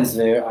giants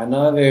there. I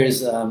know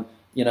there's,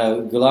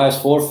 Goliath's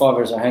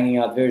forefathers are hanging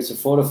out there. It's a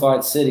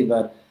fortified city,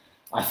 but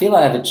I feel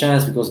I have a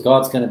chance because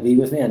God's going to be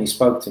with me, and he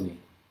spoke to me.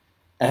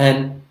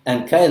 And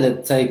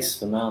Caleb takes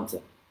the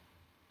mountain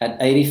at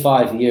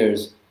 85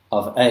 years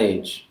of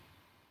age.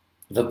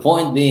 The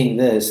point being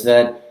this,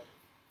 that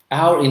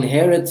our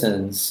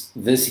inheritance,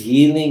 this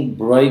healing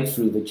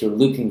breakthrough that you're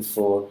looking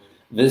for,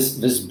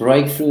 this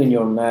breakthrough in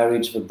your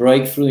marriage, the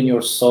breakthrough in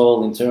your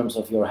soul in terms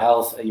of your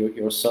health,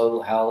 your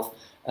soul health,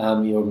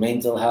 your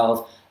mental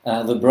health,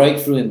 the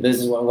breakthrough in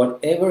business,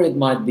 whatever it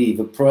might be,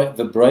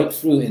 the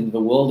breakthrough in the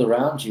world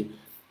around you,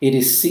 it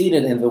is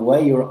seated in the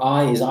way your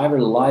eye is either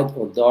light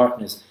or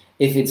darkness.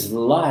 If it's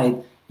light,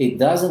 it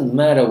doesn't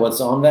matter what's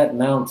on that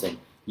mountain.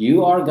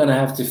 You are going to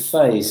have to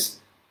face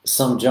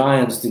some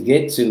giants to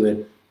get to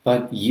it,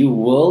 but you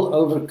will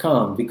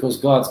overcome because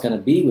God's going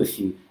to be with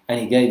you, and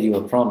he gave you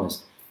a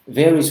promise.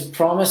 There is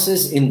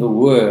promises in the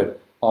word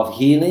of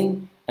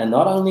healing, and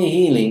not only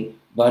healing,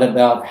 but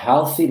about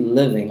healthy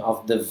living,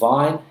 of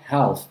divine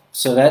health.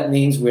 So that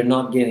means we're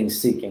not getting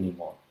sick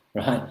anymore,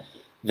 right?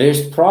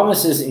 There's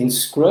promises in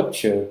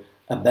Scripture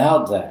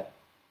about that.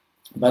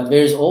 But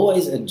there's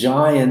always a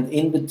giant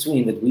in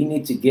between that we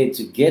need to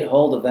get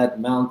hold of that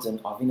mountain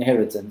of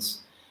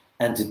inheritance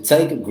and to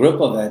take a grip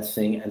of that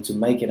thing and to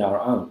make it our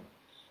own.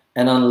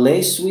 And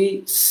unless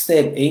we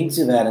step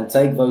into that and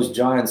take those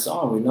giants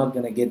on, we're not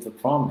going to get the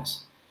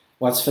promise.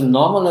 What's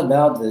phenomenal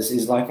about this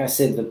is, like I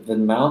said, the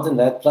mountain,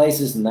 that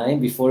place's name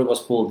before it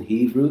was called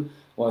Hebrew,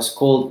 was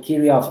called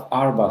Kiriath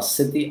Arba,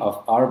 city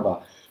of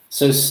Arba.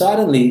 So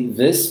suddenly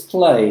this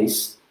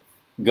place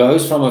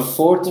goes from a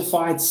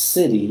fortified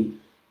city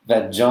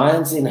that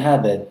giants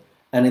inhabit,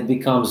 and it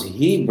becomes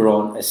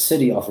Hebron, a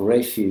city of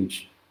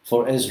refuge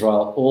for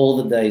Israel all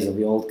the days of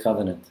the Old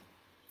Covenant.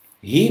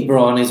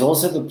 Hebron is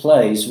also the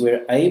place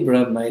where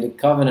Abram made a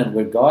covenant,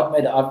 where God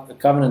made a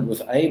covenant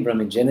with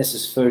Abram in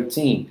Genesis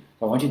 13.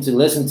 I want you to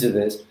listen to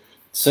this.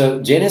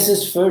 So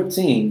Genesis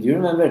 13, do you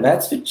remember?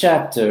 That's the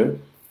chapter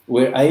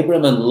where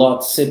Abram and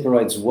Lot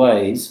separates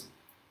ways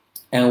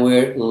and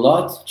where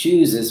Lot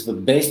chooses the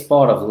best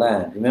part of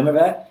land. Remember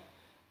that?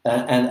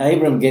 And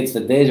Abram gets the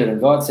desert, and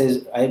God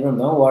says, Abram,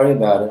 don't worry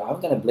about it. I'm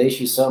going to bless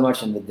you so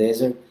much in the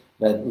desert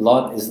that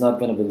Lot is not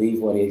going to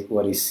believe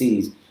what he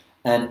sees.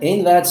 And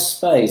in that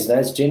space,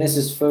 that's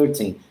Genesis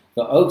 13,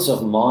 the oaks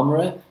of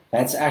Mamre,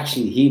 that's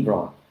actually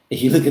Hebron,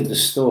 if you look at the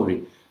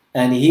story.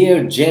 And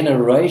here,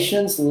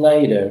 generations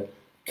later,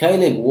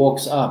 Caleb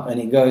walks up and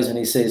he goes and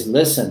he says,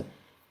 listen,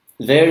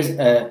 there's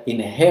an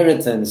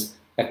inheritance,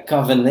 a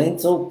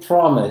covenantal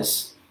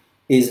promise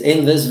is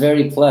in this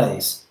very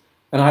place.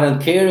 And I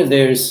don't care if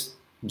there's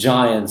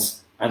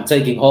giants, I'm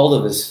taking hold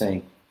of this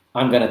thing.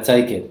 I'm going to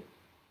take it.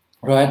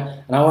 Right?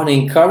 And I want to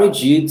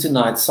encourage you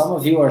tonight. Some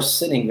of you are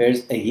sitting,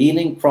 there's a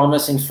healing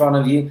promise in front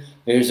of you.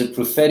 There's a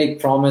prophetic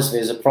promise.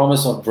 There's a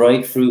promise of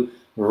breakthrough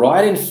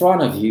right in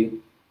front of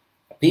you.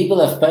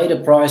 People have paid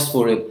a price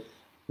for it.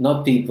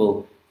 Not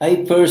people.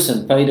 A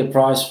person paid a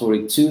price for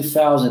it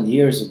 2,000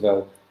 years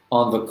ago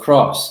on the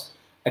cross.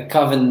 A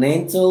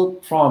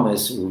covenantal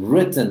promise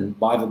written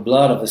by the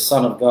blood of the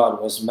Son of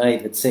God was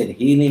made that said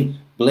healing,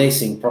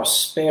 blessing,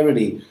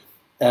 prosperity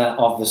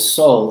of the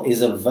soul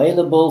is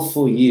available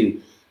for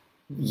you.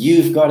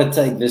 You've got to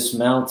take this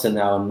mountain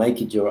now and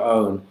make it your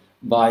own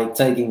by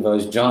taking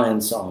those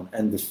giants on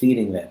and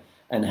defeating them.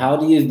 And how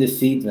do you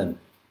defeat them?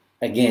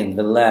 Again,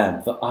 the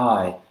lamb, the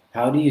eye.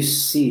 How do you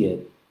see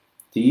it?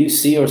 Do you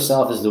see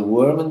yourself as the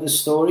worm in the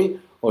story?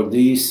 Or do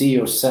you see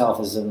yourself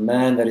as a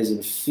man that is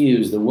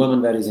infused, a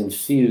woman that is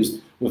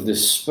infused with the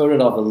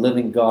Spirit of the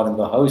living God, and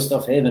the host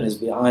of heaven is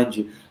behind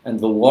you, and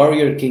the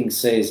warrior king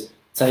says,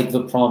 take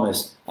the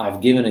promise,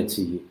 I've given it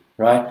to you,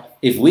 right?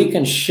 If we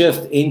can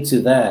shift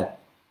into that,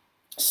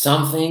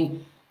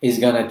 something is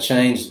going to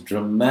change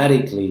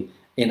dramatically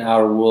in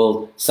our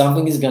world.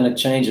 Something is going to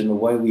change in the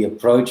way we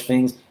approach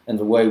things and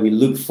the way we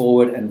look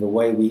forward and the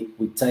way we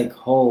take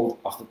hold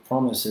of the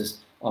promises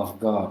of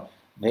God.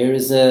 There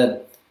is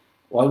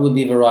what would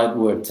be the right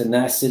word?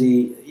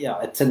 Tenacity.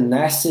 Yeah, a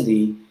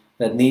tenacity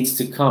that needs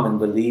to come in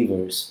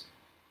believers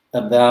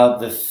about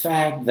the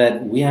fact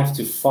that we have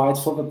to fight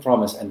for the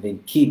promise and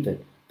then keep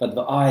it. But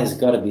the eye has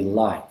got to be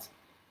light.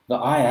 The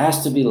eye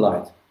has to be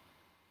light.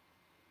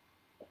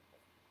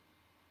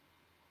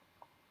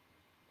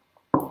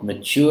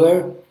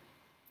 Mature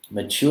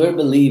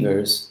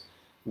believers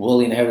will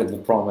inherit the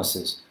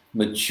promises.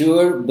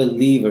 Mature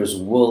believers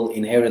will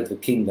inherit the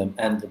kingdom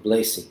and the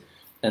blessing.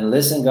 And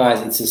listen,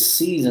 guys, it's a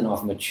season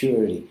of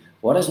maturity.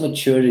 What does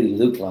maturity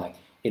look like?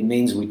 It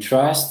means we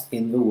trust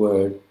in the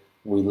Word,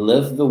 we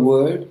live the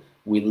Word,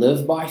 we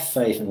live by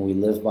faith, and we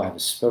live by the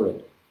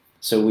Spirit.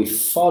 So we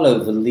follow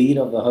the lead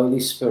of the Holy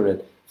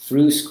Spirit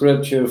through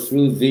Scripture,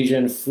 through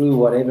vision, through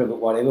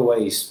whatever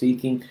way He's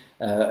speaking,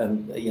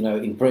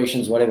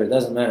 impressions, whatever, it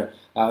doesn't matter.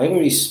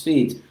 However He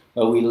speaks,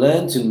 but we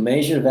learn to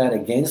measure that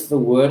against the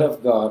Word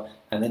of God,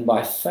 and then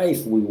by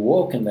faith we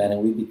walk in that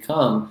and we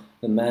become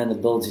the man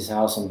that builds his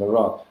house on the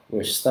rock.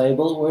 We're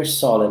stable, we're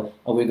solid,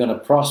 and we're going to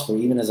prosper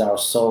even as our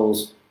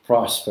souls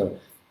prosper.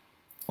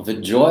 The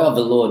joy of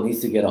the Lord needs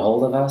to get a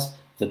hold of us.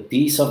 The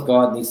peace of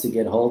God needs to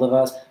get hold of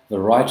us. The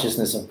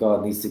righteousness of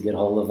God needs to get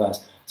hold of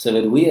us, so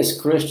that we as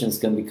Christians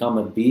can become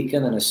a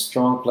beacon and a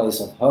strong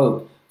place of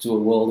hope to a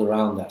world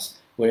around us.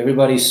 Where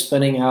everybody's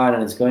spinning out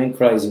and it's going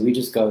crazy, we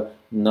just go,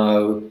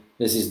 no,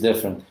 this is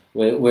different.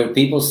 Where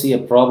people see a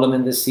problem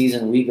in this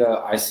season, we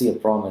go, I see a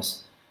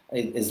promise.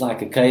 It's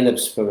like a Caleb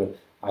spirit.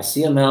 I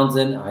see a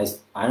mountain.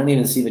 I don't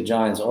even see the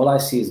giants. All I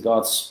see is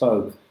God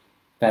spoke.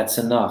 That's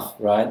enough,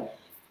 right?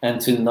 And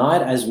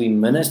tonight, as we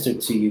minister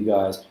to you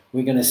guys,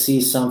 we're going to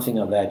see something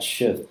of that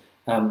shift.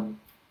 Fight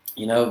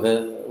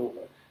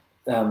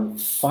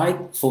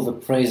for the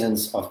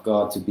presence of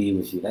God to be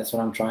with you. That's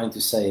what I'm trying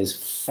to say, is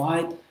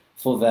fight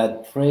for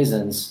that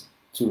presence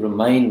to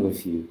remain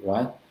with you,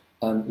 right?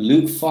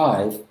 Luke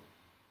 5,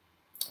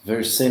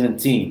 verse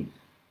 17.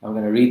 I'm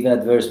going to read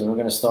that verse, and we're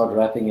going to start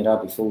wrapping it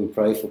up before we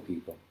pray for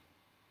people.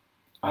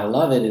 I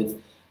love it.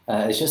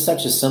 It's just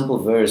such a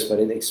simple verse, but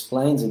it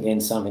explains again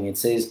something. It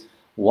says,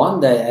 one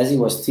day as he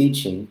was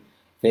teaching,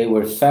 there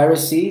were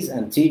Pharisees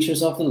and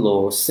teachers of the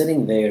law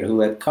sitting there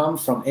who had come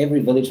from every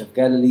village of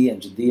Galilee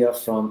and Judea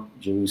from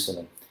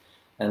Jerusalem.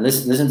 And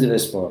listen to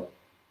this part.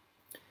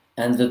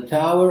 And the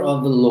power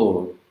of the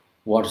Lord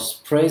was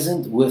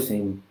present with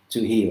him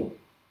to heal.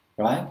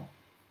 Right?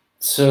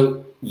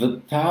 So the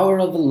power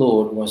of the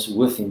Lord was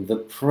with him.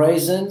 The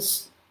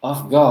presence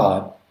of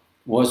God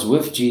was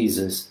with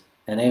Jesus,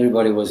 and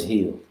everybody was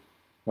healed.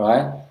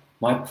 Right?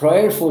 My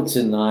prayer for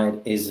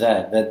tonight is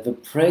that the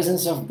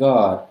presence of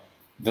God,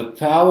 the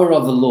power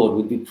of the Lord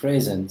would be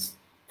present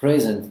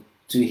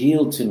to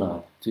heal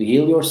tonight, to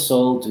heal your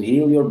soul, to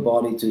heal your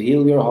body, to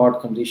heal your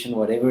heart condition,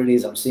 whatever it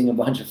is. I'm seeing a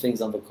bunch of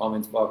things on the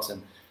comments box,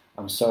 and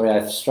I'm sorry,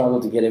 I've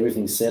struggled to get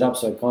everything set up,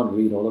 so I can't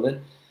read all of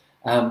it.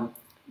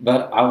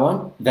 But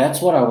that's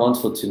what I want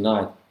for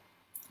tonight.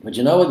 But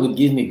you know what would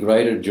give me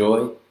greater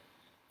joy?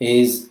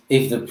 Is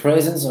if the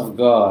presence of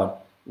God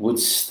would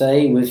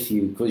stay with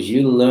you, because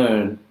you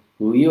learn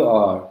who you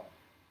are,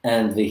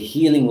 and the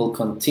healing will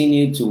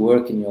continue to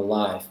work in your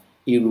life,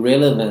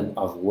 irrelevant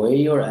of where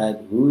you're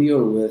at, who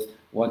you're with,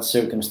 what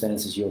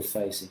circumstances you're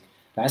facing.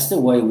 That's the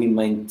way we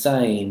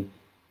maintain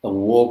a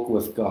walk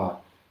with God.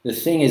 The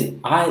thing is,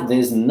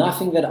 there's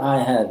nothing that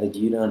I have that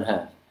you don't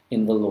have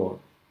in the Lord.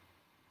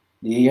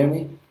 Do you hear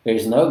me?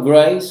 There's no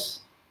grace,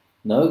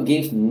 no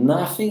gift,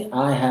 nothing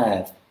I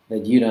have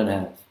that you don't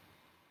have.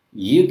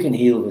 You can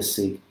heal the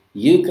sick.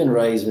 You can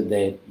raise the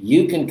dead.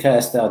 You can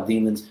cast out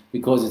demons,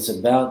 because it's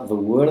about the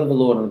word of the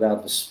Lord and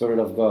about the Spirit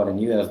of God,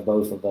 and you have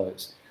both of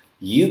those.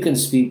 You can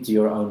speak to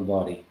your own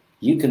body.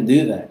 You can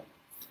do that.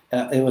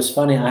 It was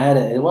funny.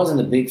 It wasn't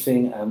a big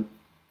thing,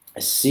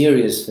 a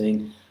serious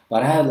thing,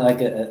 but I had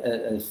like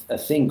a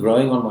thing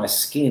growing on my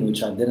skin,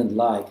 which I didn't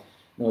like.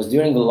 And it was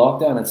during the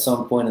lockdown at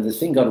some point, and the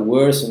thing got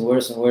worse and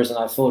worse and worse. And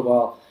I thought,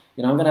 well,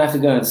 I'm going to have to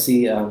go and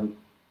see a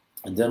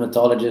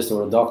dermatologist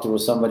or a doctor or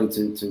somebody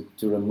to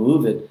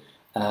remove it.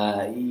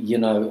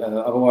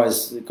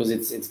 Otherwise, because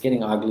it's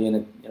getting ugly,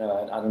 and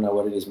I don't know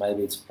what it is.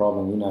 Maybe it's a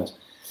problem. Who knows?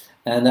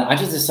 And I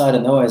just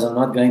decided, no ways, I'm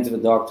not going to the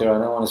doctor. I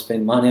don't want to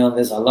spend money on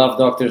this. I love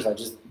doctors. I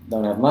just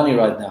don't have money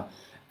right now.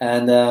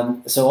 And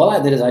so all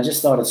I did is I just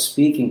started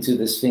speaking to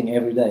this thing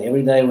every day.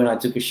 Every day when I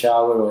took a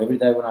shower, or every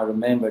day when I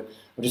remembered,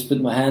 I just put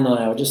my hand on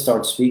it. I would just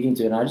start speaking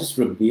to it. And I just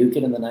rebuke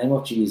it in the name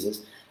of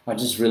Jesus. I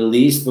just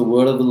released the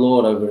word of the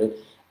Lord over it.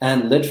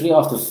 And literally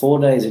after 4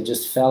 days, it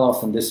just fell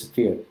off and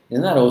disappeared.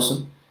 Isn't that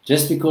awesome?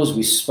 Just because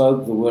we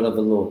spoke the word of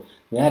the Lord.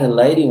 We had a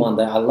lady one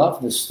day. I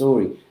love this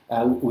story. I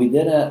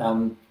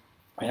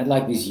had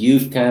like these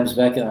youth camps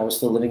back then. I was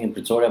still living in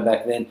Pretoria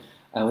back then.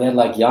 And we had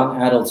like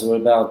young adults. There were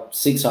about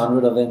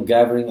 600 of them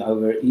gathering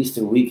over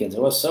Easter weekends.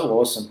 It was so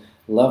awesome.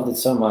 Loved it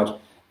so much.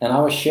 And I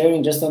was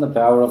sharing just on the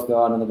power of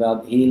God and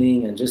about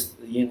healing and just,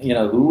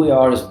 who we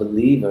are as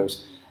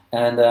believers.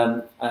 And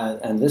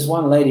this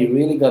one lady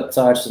really got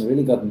touched and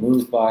really got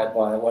moved by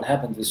what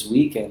happened this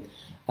weekend.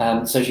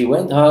 So she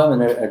went home,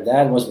 and her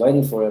dad was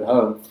waiting for her at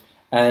home.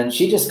 And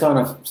she just kind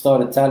of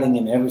started telling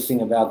him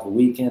everything about the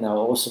weekend, how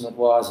awesome it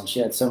was, and she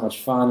had so much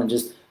fun, and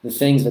just the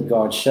things that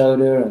God showed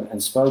her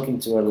and spoke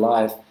into her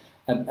life.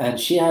 And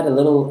she had a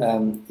little,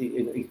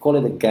 you call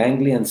it a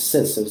ganglion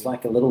cyst, so it's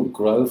like a little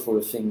growth or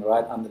a thing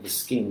right under the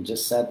skin,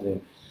 just sat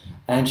there.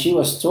 And she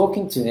was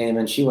talking to him,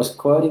 and she was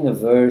quoting a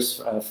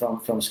verse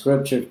from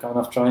Scripture, kind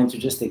of trying to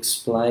just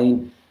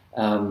explain,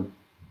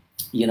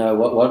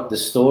 what the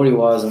story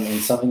was, and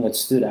something that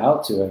stood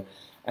out to her.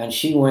 And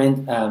she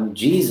went,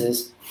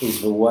 Jesus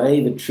is the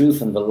way, the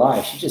truth, and the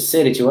life. She just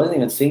said it. She wasn't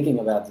even thinking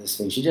about this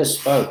thing. She just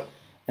spoke.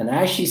 And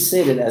as she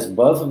said it, as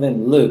both of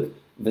them looked,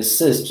 the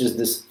cyst just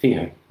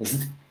disappeared.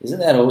 Isn't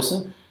that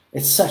awesome?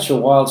 It's such a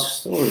wild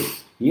story.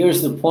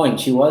 Here's the point.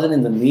 She wasn't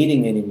in the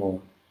meeting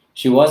anymore.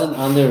 She wasn't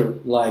under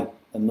like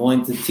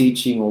anointed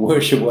teaching or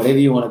worship, whatever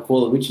you want to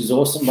call it, which is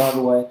awesome, by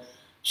the way.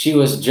 She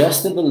was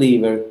just a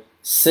believer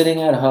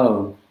sitting at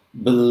home,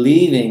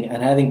 believing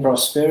and having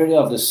prosperity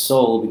of the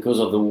soul because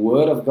of the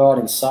word of God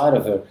inside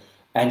of her.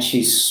 And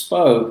she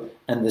spoke,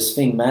 and this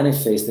thing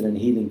manifested, and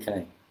healing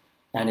came.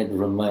 And it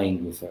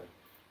remained with her.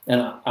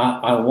 And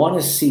I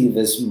want to see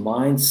this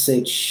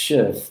mindset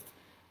shift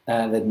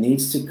that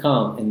needs to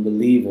come in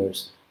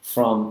believers,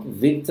 from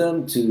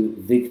victim to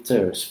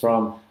victors,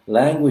 from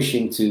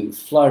languishing to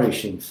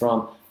flourishing,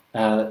 from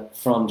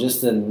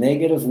just a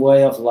negative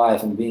way of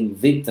life and being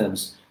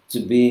victims to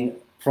being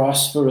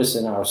prosperous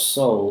in our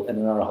soul and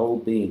in our whole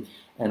being.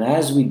 And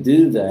as we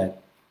do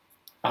that,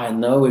 I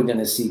know we're going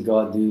to see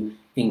God do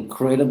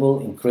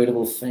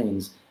incredible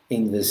things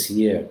in this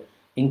year.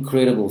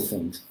 Incredible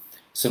things.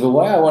 So the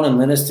way I want to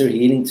minister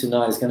healing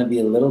tonight is going to be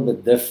a little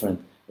bit different,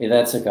 if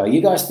that's okay. Are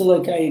you guys still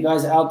okay? You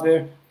guys out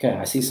there? Okay,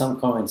 I see some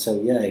comments, so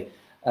yay.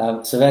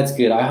 So that's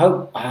good. I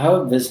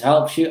hope this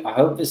helps you. I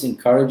hope this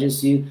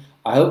encourages you.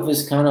 I hope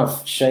this kind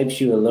of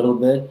shapes you a little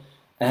bit.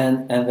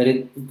 And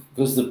that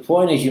because the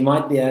point is, you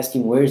might be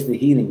asking, where's the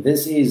healing?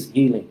 This is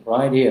healing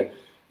right here.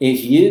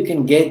 If you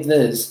can get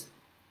this,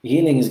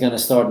 healing is going to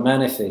start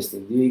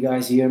manifesting. Do you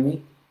guys hear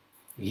me?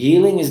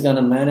 Healing is going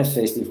to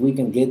manifest if we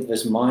can get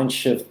this mind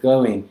shift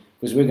going,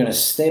 because we're going to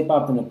step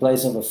up in a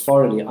place of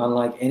authority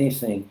unlike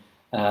anything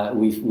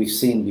we've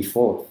seen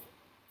before.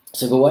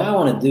 So the way I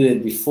want to do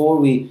it, before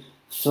we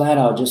flat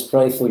out just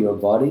pray for your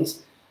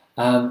bodies,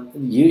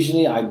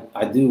 Usually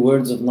I do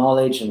words of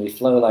knowledge and we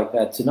flow like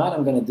that. Tonight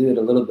I'm going to do it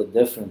a little bit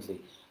differently.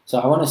 So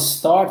I want to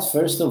start,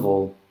 first of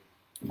all,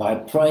 by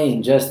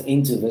praying just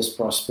into this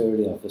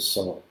prosperity of the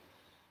soul.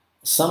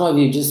 Some of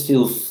you just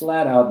feel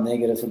flat out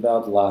negative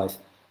about life,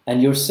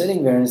 and you're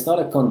sitting there, and it's not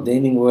a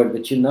condemning word,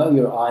 but you know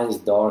your eye is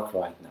dark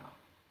right now.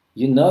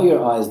 You know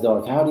your eye is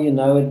dark. How do you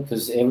know it?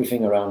 Because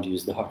everything around you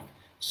is dark.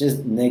 It's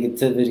just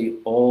negativity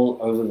all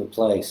over the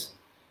place.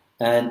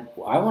 And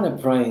I want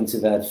to pray into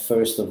that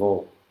first of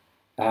all.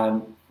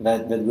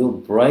 That we'll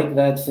break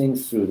that thing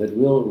through, that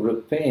we'll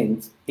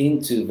repent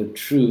into the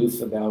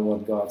truth about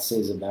what God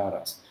says about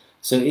us.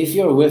 So if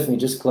you're with me,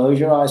 just close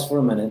your eyes for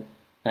a minute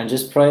and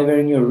just pray there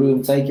in your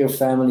room. Take your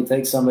family,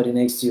 take somebody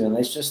next to you, and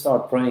let's just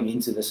start praying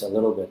into this a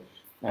little bit.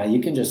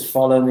 You can just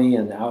follow me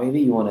and however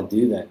you want to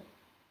do that.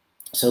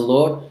 So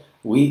Lord,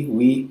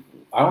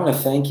 I want to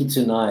thank you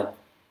tonight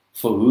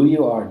for who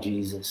you are,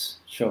 Jesus.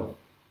 Sure.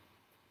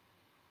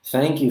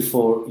 Thank you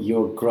for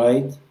your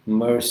great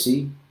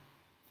mercy,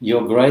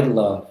 your great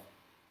love,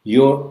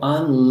 your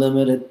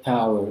unlimited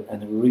power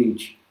and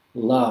reach,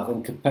 love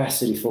and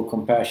capacity for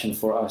compassion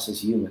for us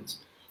as humans.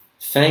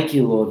 Thank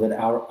you, Lord, that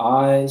our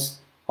eyes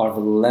are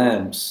the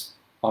lamps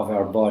of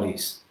our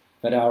bodies,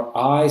 that our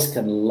eyes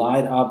can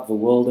light up the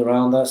world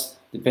around us,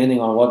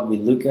 depending on what we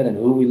look at and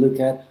who we look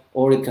at,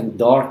 or it can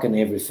darken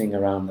everything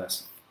around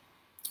us.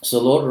 So,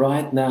 Lord,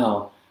 right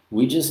now,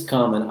 we just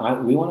come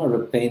and we want to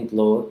repent,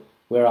 Lord,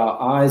 where our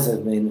eyes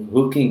have been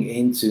hooking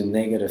into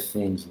negative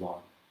things, Lord.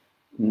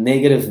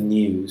 Negative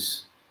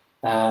news,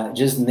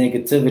 just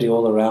negativity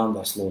all around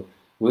us, Lord.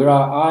 Where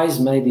our eyes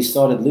maybe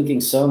started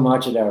looking so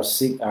much at our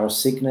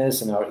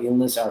sickness and our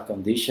illness, our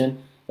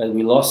condition, that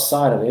we lost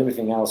sight of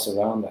everything else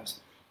around us.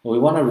 Well, we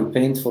want to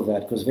repent for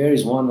that, because there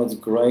is one that's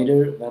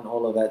greater than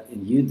all of that,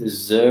 and you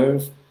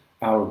deserve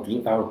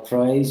our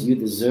praise. You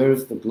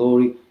deserve the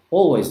glory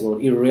always,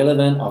 Lord,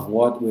 irrelevant of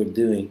what we're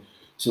doing.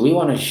 So we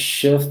want to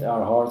shift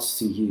our hearts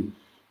to you.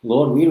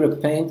 Lord, we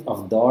repent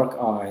of dark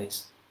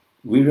eyes.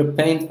 We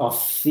repent of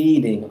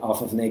feeding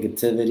off of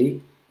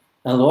negativity.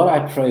 And Lord,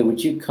 I pray,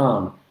 would you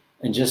come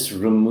and just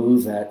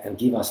remove that and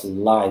give us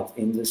light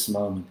in this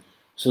moment.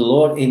 So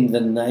Lord, in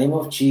the name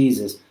of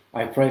Jesus,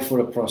 I pray for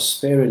a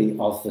prosperity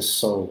of the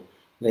soul.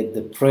 Let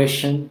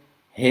depression,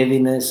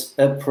 heaviness,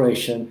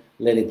 oppression,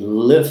 let it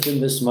lift in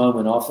this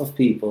moment off of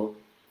people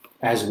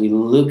as we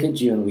look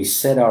at you and we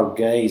set our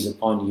gaze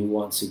upon you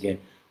once again.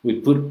 We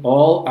put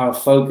all our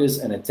focus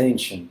and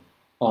attention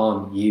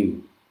on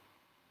you.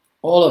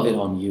 All of it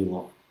on you,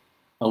 Lord.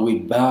 And we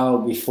bow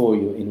before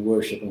you in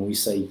worship and we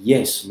say,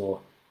 yes, Lord.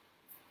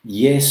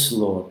 Yes,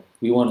 Lord.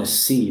 We want to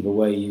see the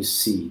way you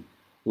see.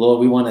 Lord,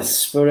 we want a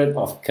spirit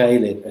of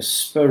Caleb, a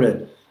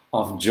spirit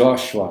of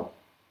Joshua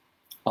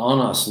on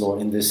us,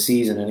 Lord, in this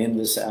season and in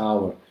this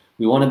hour.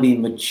 We want to be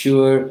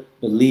mature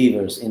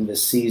believers in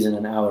this season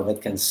and hour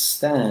that can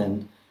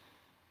stand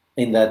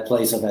in that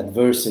place of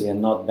adversity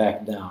and not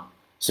back down.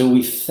 So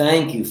we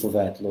thank you for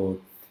that, Lord,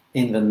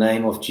 in the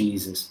name of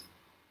Jesus.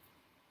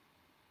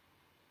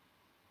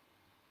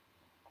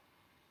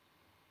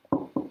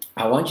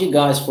 I want you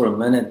guys for a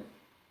minute,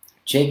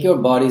 check your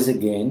bodies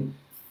again.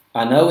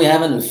 I know we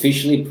haven't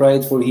officially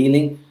prayed for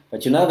healing,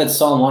 but you know that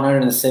Psalm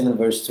 107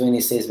 verse 20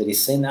 says that he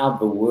sent out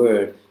the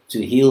word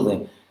to heal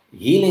them.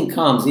 Healing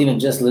comes even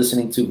just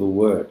listening to the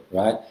word,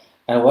 right?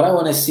 And what I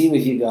want to see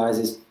with you guys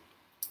is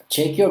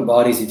check your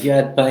bodies. If you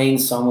had pain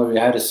somewhere, you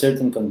had a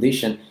certain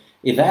condition,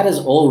 if that has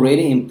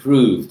already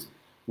improved,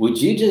 would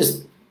you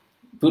just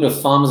put a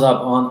thumbs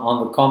up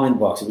on the comment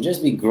box? It would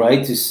just be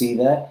great to see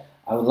that.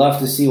 I would love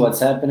to see what's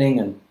happening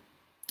and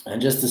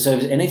just to say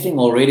if anything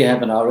already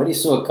happened. I already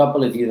saw a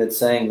couple of you that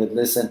saying that,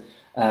 listen,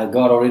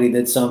 God already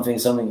did something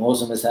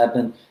awesome has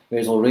happened.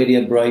 There's already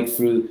a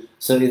breakthrough.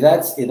 So if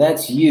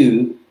that's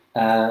you,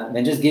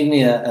 then just give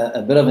me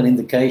a bit of an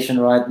indication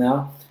right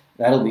now.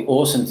 That'll be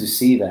awesome to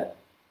see that.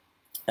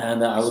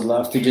 And I would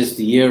love to just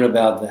hear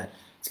about that.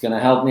 It's going to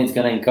help me. It's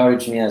going to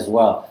encourage me as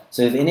well.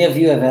 So if any of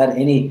you have had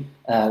any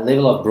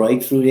level of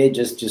breakthrough here,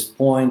 just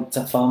point,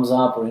 thumbs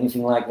up or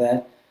anything like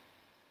that.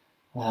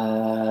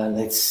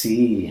 Let's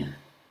see.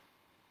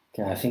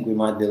 Okay, I think we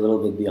might be a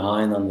little bit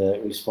behind on the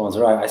response.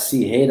 All right, I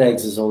see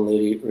headaches is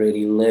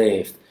already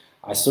left.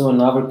 I saw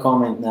another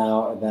comment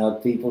now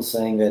about people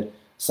saying that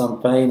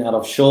some pain out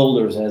of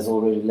shoulders has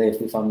already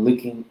left, if I'm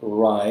looking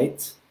right.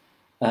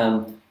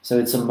 So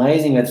it's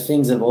amazing that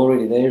things have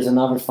already, there's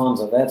another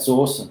thumbs up. That's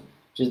awesome.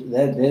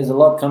 There's a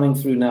lot coming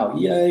through now.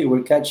 Yay,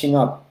 we're catching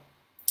up.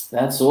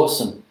 That's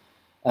awesome.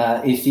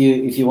 If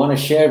you want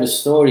to share the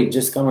story,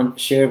 just come and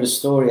share the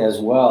story as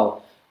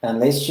well. And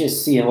let's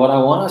just see. And what I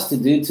want us to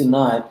do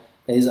tonight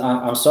is,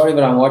 I'm sorry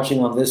that I'm watching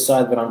on this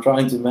side, but I'm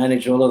trying to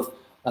manage all of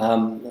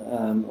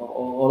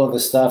the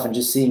stuff and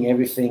just seeing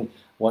everything,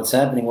 what's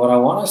happening. What I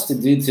want us to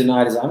do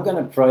tonight is I'm going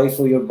to pray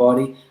for your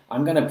body.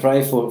 I'm going to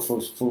pray for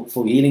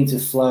healing to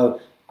flow.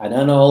 I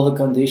don't know all the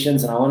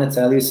conditions, and I want to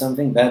tell you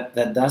something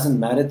that doesn't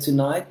matter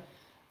tonight,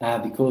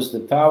 because the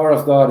power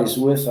of God is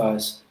with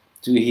us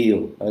to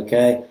heal,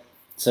 okay?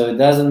 So it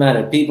doesn't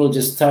matter. People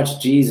just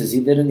touched Jesus.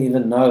 He didn't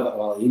even know.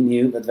 Well, he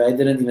knew, but they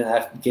didn't even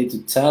have to get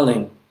to tell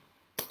him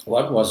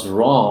what was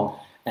wrong.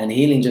 And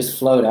healing just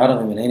flowed out of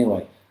him in any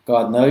way.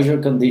 God knows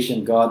your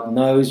condition. God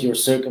knows your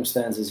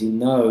circumstances. He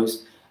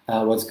knows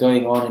what's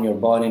going on in your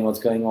body and what's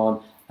going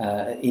on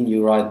in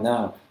you right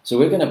now. So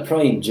we're going to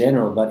pray in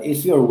general. But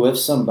if you're with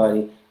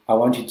somebody, I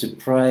want you to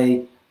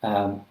pray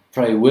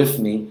with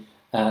me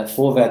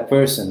for that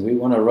person. We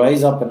want to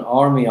raise up an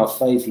army of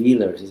faith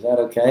healers. Is that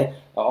okay?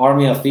 An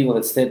army of people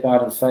that step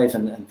out in faith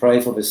and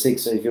pray for the sick.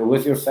 So if you're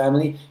with your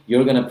family,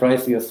 you're going to pray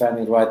for your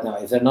family right now.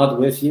 If they're not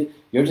with you,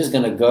 you're just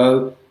going to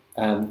go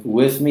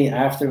with me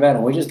after that,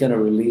 and we're just going to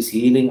release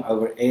healing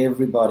over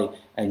everybody.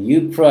 And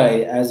you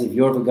pray as if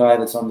you're the guy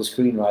that's on the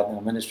screen right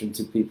now ministering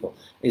to people.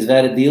 Is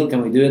that a deal?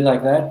 Can we do it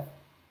like that?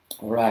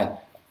 All right.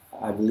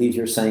 I believe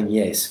you're saying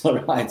yes. All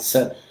right.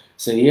 So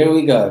here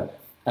we go.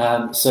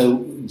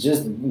 So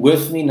just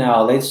with me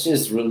now, let's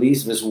just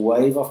release this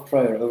wave of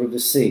prayer over the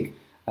sick.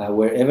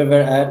 Wherever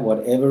they're at,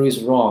 whatever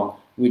is wrong,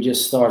 we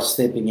just start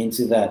stepping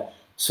into that.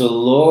 So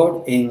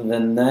Lord, in the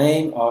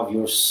name of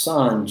your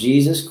Son,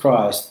 Jesus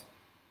Christ,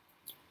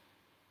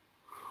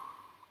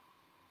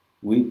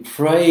 we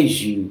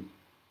praise you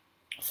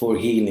for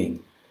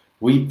healing.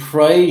 We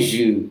praise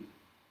you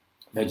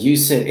that you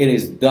said it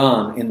is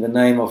done in the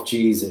name of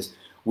Jesus.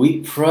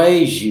 We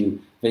praise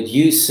you that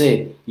you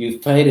said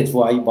you've paid it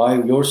by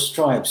your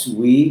stripes.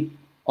 We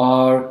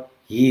are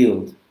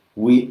healed.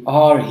 We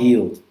are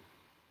healed.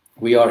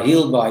 We are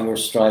healed by your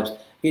stripes.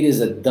 It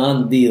is a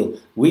done deal.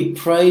 We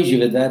praise you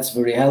that that's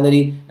the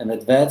reality and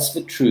that that's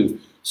the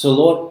truth. So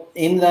Lord,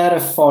 in that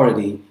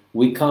authority,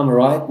 we come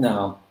right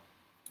now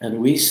and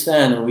we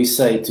stand and we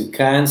say to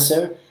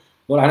cancer,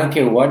 Lord, I don't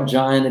care what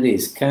giant it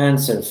is,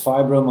 cancer,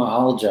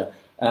 fibromyalgia,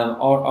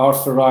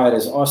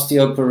 arthritis,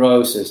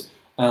 osteoporosis,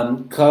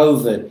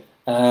 COVID,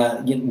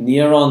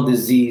 neuron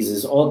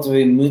diseases,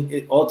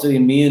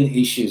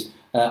 autoimmune issues,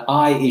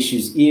 eye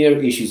issues, ear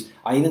issues.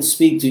 I even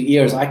speak to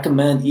ears. I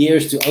command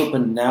ears to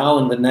open now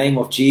in the name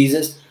of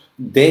Jesus.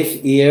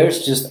 Deaf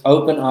ears, just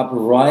open up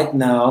right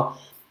now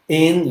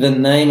in the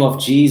name of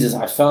Jesus.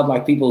 I felt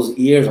like people's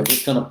ears are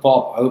just going to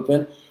pop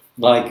open,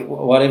 like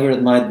whatever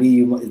it might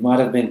be. It might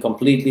have been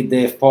completely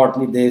deaf,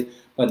 partly deaf,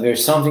 but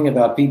there's something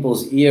about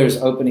people's ears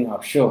opening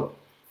up. Sure.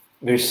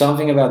 There's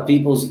something about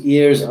people's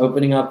ears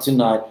opening up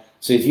tonight.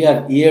 So if you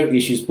have ear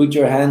issues, put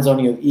your hands on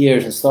your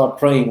ears and start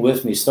praying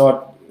with me.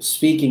 Start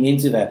speaking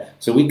into that.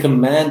 So we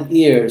command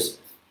ears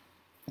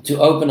to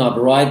open up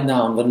right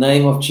now in the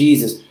name of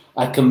Jesus.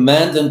 I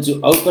command them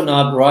to open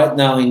up right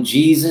now in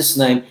Jesus'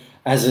 name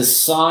as a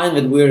sign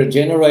that we're a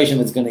generation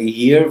that's going to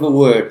hear the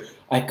word.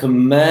 I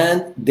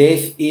command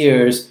deaf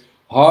ears,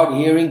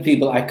 hard-hearing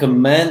people, I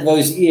command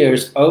those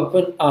ears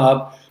open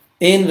up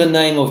in the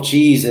name of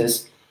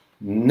Jesus.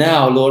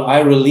 Now, Lord,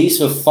 I release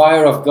the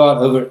fire of God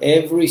over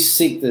every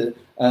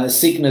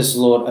sickness,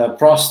 Lord,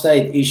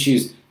 prostate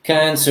issues,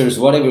 cancers,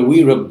 whatever.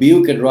 We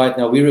rebuke it right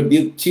now. We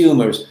rebuke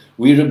tumors.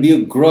 We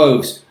rebuke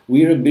growths.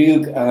 We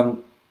rebuke,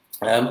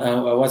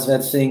 what's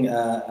that thing,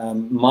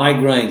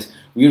 migraines.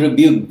 We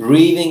rebuke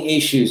breathing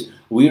issues.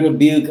 We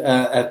rebuke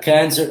a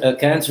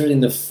cancer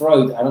in the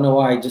throat. I don't know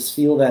why, I just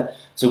feel that.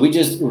 So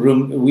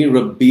we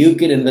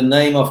rebuke it in the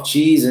name of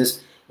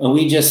Jesus. And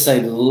we just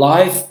say,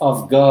 life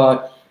of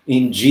God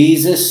in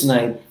Jesus'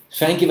 name.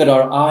 Thank you that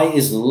our eye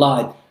is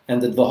light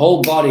and that the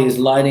whole body is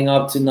lighting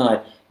up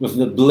tonight with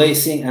the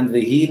blessing and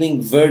the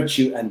healing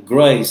virtue and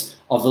grace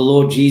of the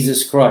Lord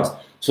Jesus Christ.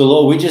 So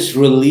Lord, we just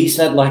release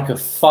that like a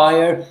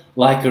fire,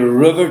 like a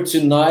river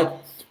tonight.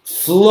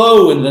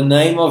 Flow in the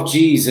name of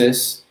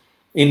Jesus.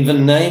 In the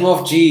name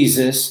of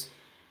Jesus.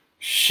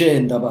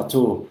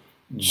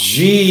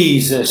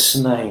 Jesus'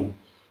 name.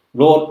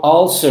 Lord,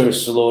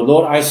 ulcers, Lord.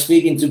 Lord, I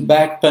speak into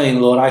back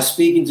pain, Lord. I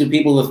speak into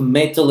people with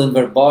metal in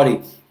their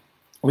body.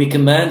 We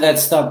command that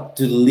stuff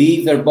to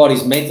leave their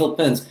bodies, metal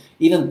pins,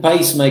 even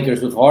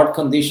pacemakers with heart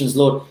conditions,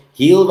 Lord.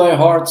 Heal their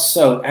hearts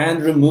so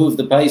and remove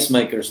the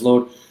pacemakers,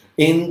 Lord.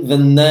 In the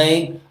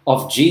name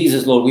of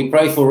Jesus, Lord. We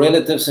pray for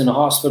relatives in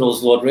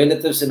hospitals, Lord,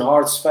 relatives in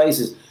hard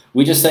spaces.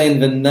 We just say in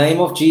the name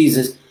of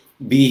Jesus,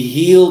 be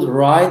healed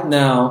right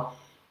now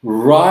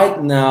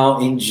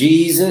in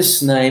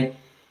Jesus' name.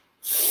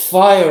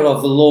 Fire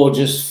of the Lord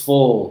just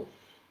fall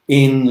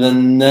in the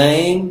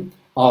name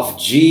of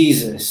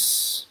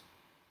Jesus.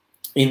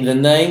 In the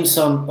name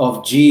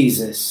of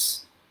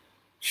Jesus.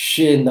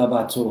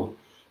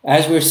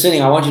 As we're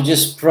sitting, I want you to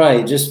just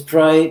pray. Just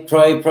pray.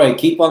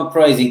 Keep on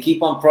praising.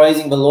 Keep on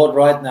praising the Lord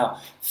right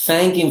now.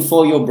 Thank Him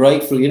for your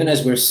breakthrough, even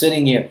as we're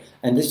sitting here.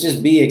 And let's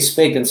just be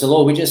expectant. So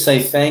Lord, we just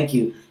say thank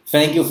you.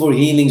 Thank you for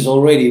healings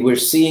already. We're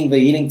seeing the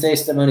healing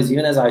testimonies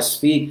even as I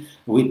speak.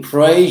 We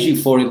praise you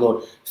for it,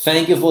 Lord.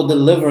 Thank you for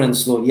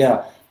deliverance, Lord.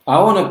 Yeah, I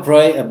want to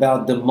pray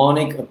about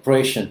demonic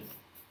oppression.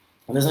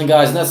 Listen,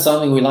 guys, not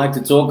something we like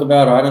to talk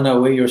about. I don't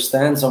know where your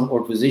stance on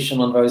or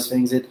position on those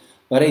things is,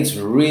 but it's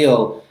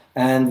real.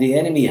 And the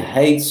enemy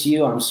hates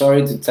you. I'm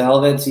sorry to tell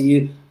that to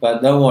you,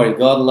 but don't worry.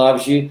 God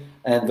loves you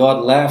and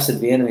God laughs at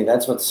the enemy.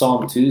 That's what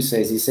Psalm 2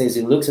 says. He says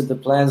he looks at the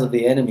plans of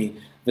the enemy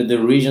the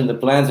derision, the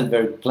plans that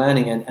they're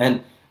planning.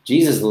 And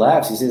Jesus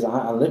laughs. He says,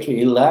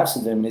 he laughs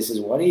at them. And he says,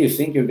 what do you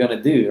think you're going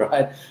to do,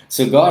 right?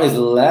 So God is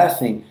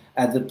laughing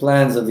at the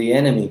plans of the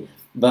enemy.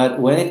 But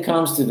when it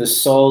comes to the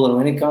soul and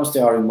when it comes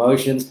to our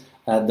emotions,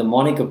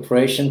 demonic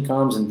oppression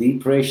comes and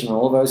depression,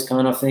 all those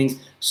kind of things,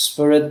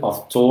 spirit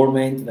of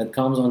torment that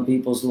comes on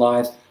people's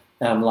lives,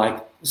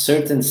 like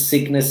certain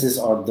sicknesses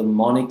are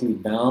demonically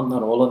bound,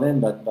 not all of them,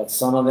 but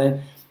some of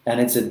them,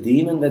 and it's a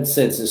demon that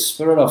sits, a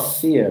spirit of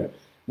fear.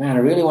 Man, I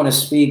really want to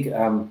speak,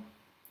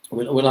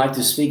 we'd like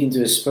to speak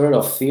into a spirit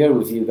of fear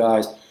with you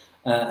guys,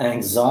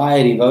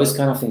 anxiety, those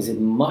kind of things.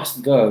 It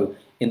must go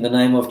in the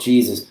name of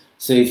Jesus.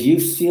 So if you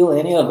feel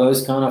any of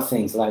those kind of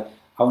things, like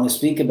I want to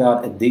speak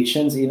about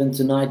addictions even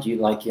tonight.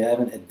 You have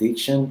an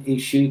addiction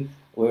issue,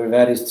 whether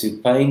that is to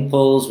pain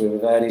pills, whether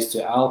that is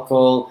to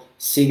alcohol,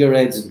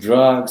 cigarettes,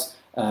 drugs,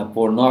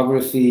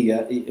 pornography,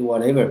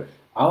 whatever.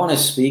 I want to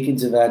speak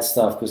into that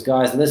stuff because,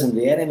 guys, listen,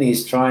 the enemy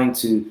is trying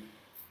to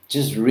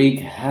just wreak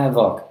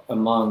havoc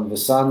among the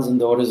sons and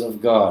daughters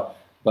of God.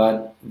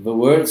 But the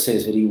word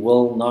says that he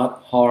will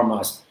not harm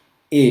us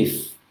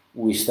if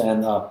we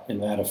stand up in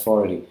that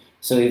authority.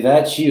 So if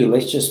that's you,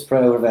 let's just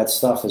pray over that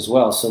stuff as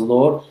well. So,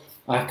 Lord,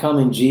 I come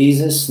in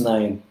Jesus'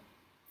 name,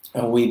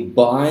 and we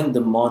bind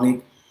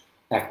demonic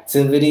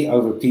activity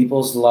over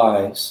people's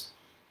lives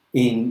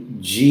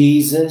in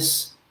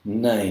Jesus'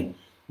 name.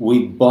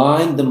 We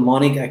bind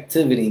demonic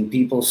activity in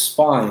people's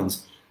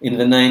spines in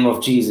the name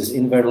of Jesus,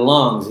 in their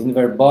lungs, in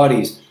their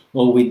bodies.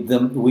 Lord,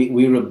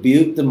 we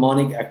rebuke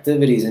demonic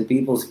activities in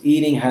people's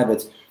eating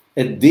habits,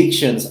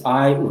 addictions.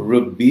 I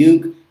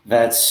rebuke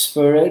that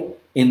spirit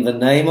in the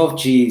name of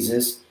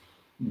Jesus.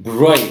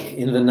 Break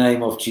in the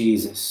name of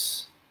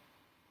Jesus.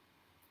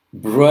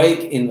 Break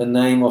in the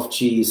name of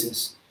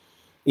Jesus.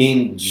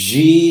 In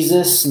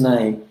Jesus'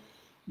 name,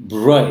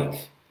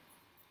 break.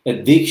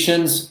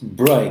 Addictions,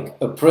 break.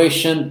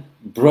 Oppression,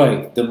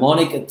 break.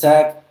 Demonic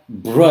attack,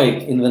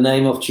 break in the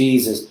name of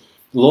Jesus.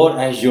 Lord,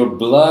 as your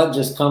blood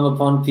just come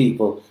upon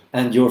people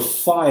and your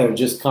fire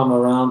just come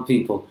around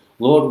people,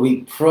 Lord,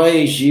 we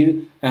praise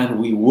you and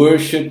we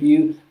worship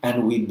you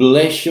and we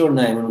bless your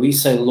name. And we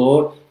say,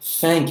 Lord,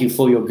 thank you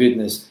for your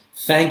goodness.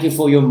 Thank you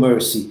for your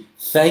mercy.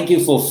 Thank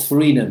you for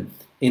freedom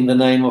in the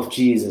name of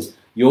Jesus.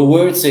 Your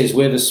word says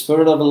where the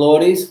Spirit of the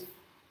Lord is,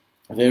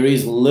 there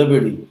is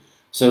liberty.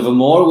 So the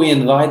more we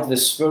invite the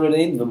Spirit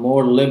in, the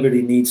more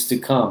liberty needs to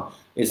come.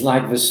 It's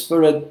like the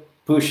Spirit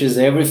pushes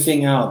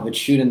everything out that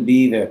shouldn't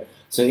be there.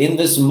 So in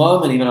this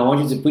moment, even I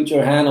want you to put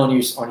your hand on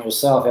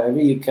yourself, however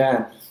you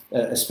can,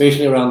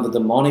 especially around the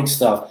demonic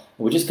stuff.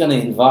 We're just going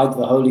to invite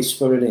the Holy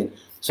Spirit in.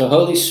 So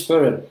Holy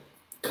Spirit,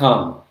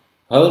 come.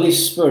 Holy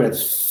Spirit,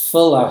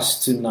 fill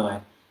us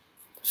tonight.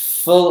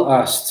 Fill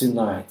us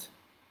tonight.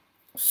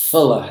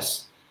 Fill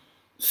us.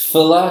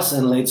 Fill us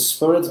and let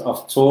spirits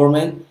of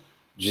torment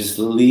just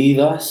leave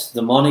us.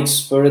 Demonic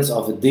spirits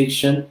of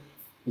addiction,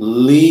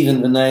 leave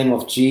in the name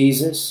of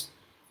Jesus.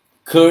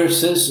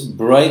 Curses,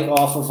 break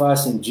off of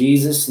us in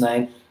Jesus'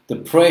 name.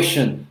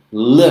 Depression,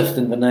 lift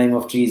in the name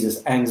of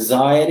Jesus.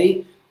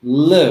 Anxiety,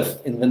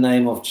 lift in the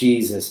name of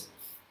Jesus.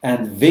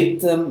 And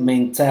victim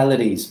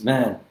mentalities,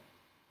 man.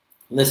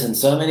 Listen,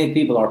 so many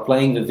people are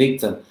playing the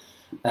victim.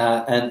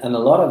 And a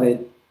lot of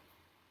it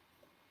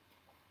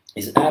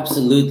is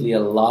absolutely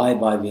a lie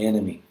by the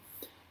enemy.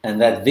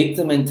 And that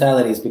victim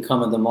mentality has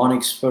become a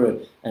demonic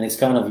spirit, and it's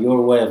kind of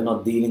your way of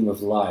not dealing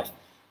with life.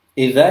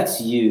 If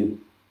that's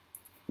you,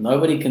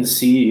 nobody can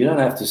see you. You don't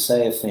have to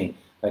say a thing.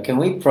 But can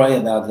we pray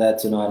about that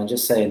tonight and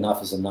just say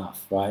enough is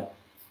enough, right?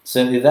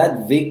 So if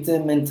that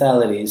victim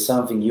mentality is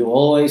something you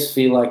always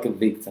feel like a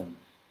victim,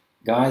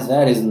 guys,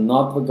 that is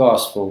not the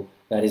gospel.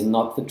 That is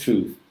not the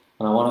truth.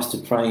 And I want us to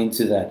pray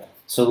into that.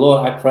 So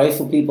Lord, I pray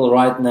for people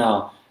right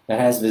now that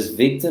has this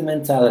victim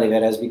mentality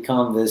that has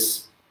become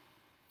this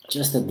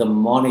just a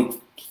demonic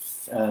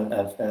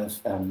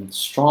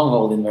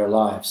stronghold in their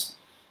lives.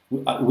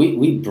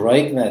 We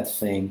break that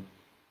thing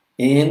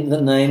in the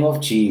name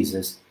of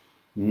Jesus.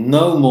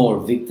 No more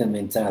victim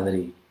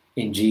mentality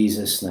in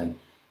Jesus' name.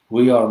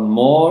 We are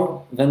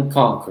more than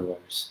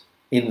conquerors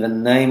in the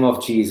name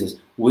of Jesus.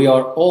 We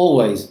are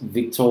always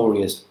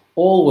victorious,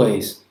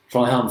 always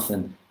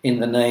triumphant in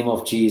the name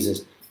of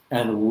Jesus.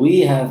 And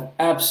we have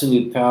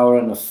absolute power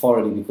and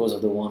authority because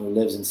of the one who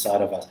lives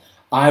inside of us.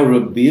 I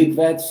rebuke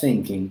that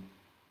thinking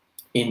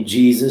in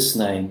Jesus'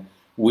 name.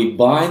 We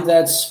bind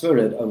that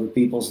spirit over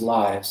people's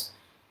lives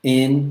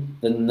in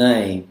the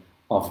name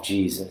of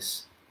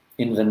Jesus.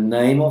 In the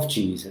name of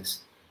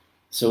Jesus.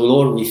 So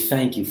Lord, we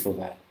thank you for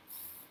that.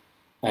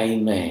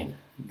 Amen.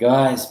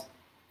 Guys,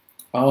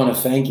 I want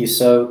to thank you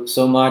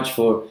so much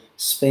for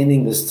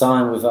spending this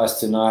time with us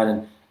tonight.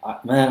 And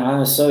man,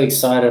 I'm so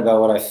excited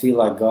about what I feel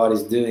like God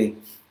is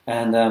doing.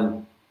 And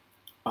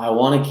I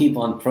want to keep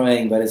on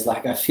praying, but it's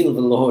like I feel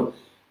the Lord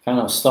kind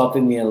of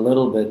stopping me a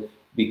little bit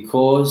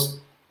because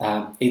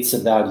it's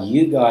about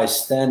you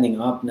guys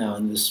standing up now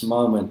in this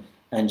moment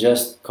and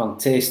just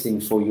contesting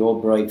for your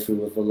breakthrough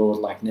with the Lord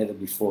like never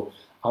before.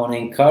 I want to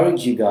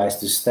encourage you guys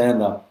to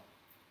stand up.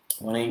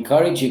 I want to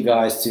encourage you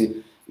guys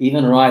to,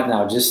 even right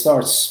now, just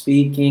start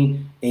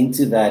speaking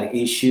into that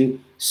issue.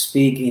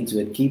 Speak into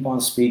it. Keep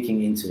on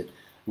speaking into it.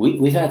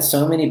 We've had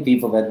so many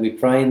people that we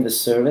pray in the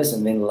service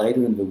and then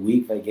later in the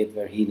week they get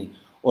their healing.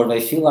 Or they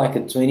feel like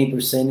a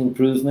 20%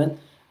 improvement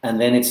and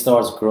then it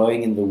starts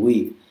growing in the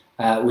week.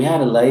 We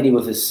had a lady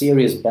with a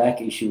serious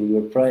back issue.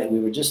 We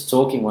were just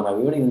talking one night.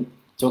 We weren't even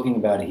talking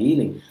about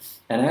healing.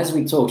 And as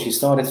we talked, she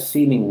started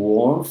feeling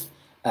warmth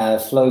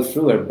flow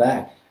through her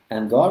back.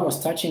 And God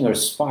was touching her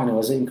spine. It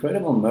was an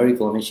incredible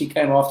miracle. I mean, she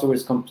came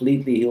afterwards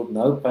completely healed,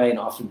 no pain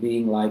after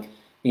being like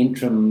in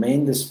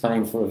tremendous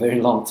pain for a very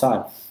long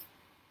time.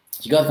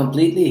 She got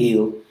completely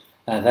healed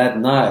that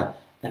night.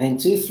 And then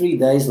 2-3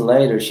 days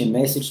later, she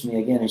messaged me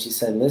again and she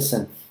said,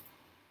 listen,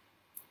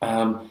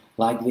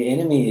 like the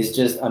enemy is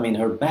just, I mean,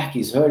 her back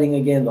is hurting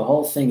again. The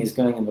whole thing is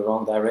going in the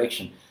wrong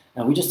direction.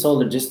 And we just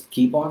told her, just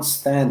keep on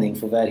standing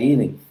for that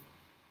healing.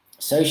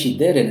 So she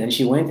did it, and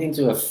she went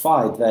into a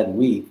fight that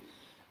week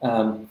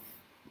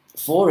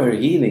for her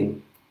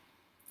healing.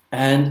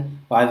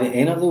 And by the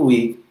end of the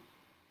week,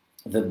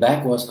 the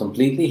back was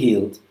completely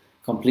healed,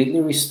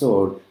 completely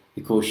restored,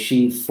 because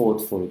she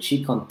fought for it.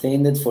 She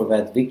contended for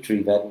that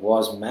victory that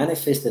was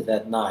manifested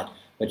that night.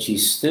 But she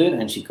stood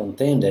and she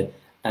contended,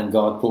 and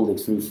God pulled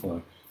it through for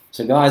her.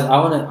 So guys, I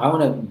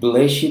want to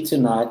bless you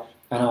tonight,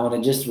 and I want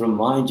to just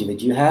remind you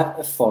that you have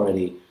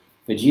authority,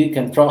 that you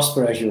can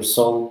prosper as your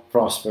soul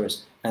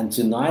prospers. And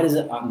tonight is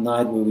a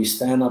night where we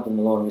stand up in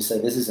the Lord and we say,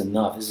 this is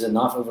enough. This is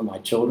enough over my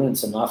children.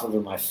 It's enough over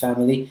my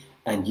family.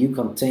 And you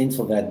contend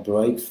for that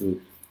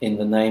breakthrough in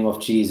the name of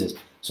Jesus.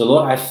 So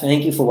Lord, I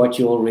thank you for what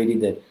you already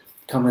did.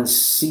 Come and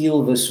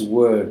seal this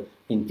word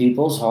in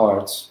people's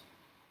hearts.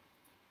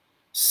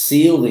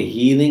 Seal the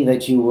healing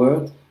that you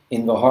worked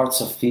in the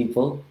hearts of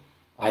people.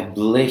 I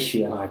bless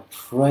you and I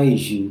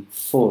praise you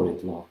for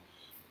it, Lord.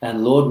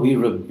 And Lord, we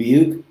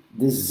rebuke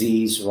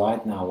disease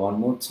right now one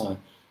more time.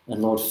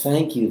 And Lord,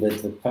 thank you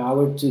that the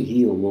power to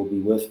heal will be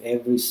with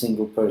every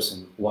single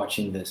person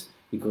watching this,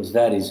 because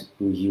that is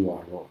who you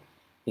are, Lord,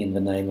 in the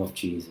name of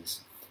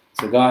Jesus.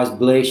 So guys,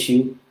 bless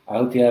you. I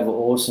hope you have an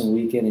awesome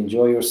weekend.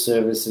 Enjoy your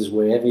services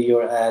wherever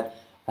you're at.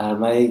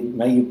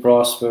 May you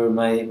prosper.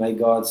 May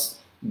God's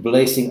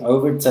blessing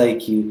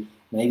overtake you.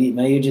 May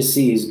you just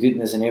see his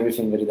goodness in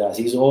everything that he does.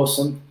 He's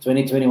awesome.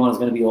 2021 is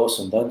going to be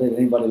awesome. Don't let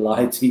anybody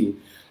lie to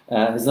you.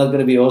 It's not going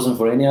to be awesome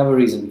for any other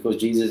reason, because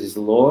Jesus is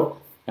the Lord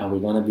and we're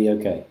going to be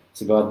okay.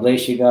 So God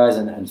bless you guys,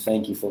 and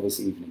thank you for this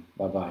evening.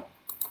 Bye-bye.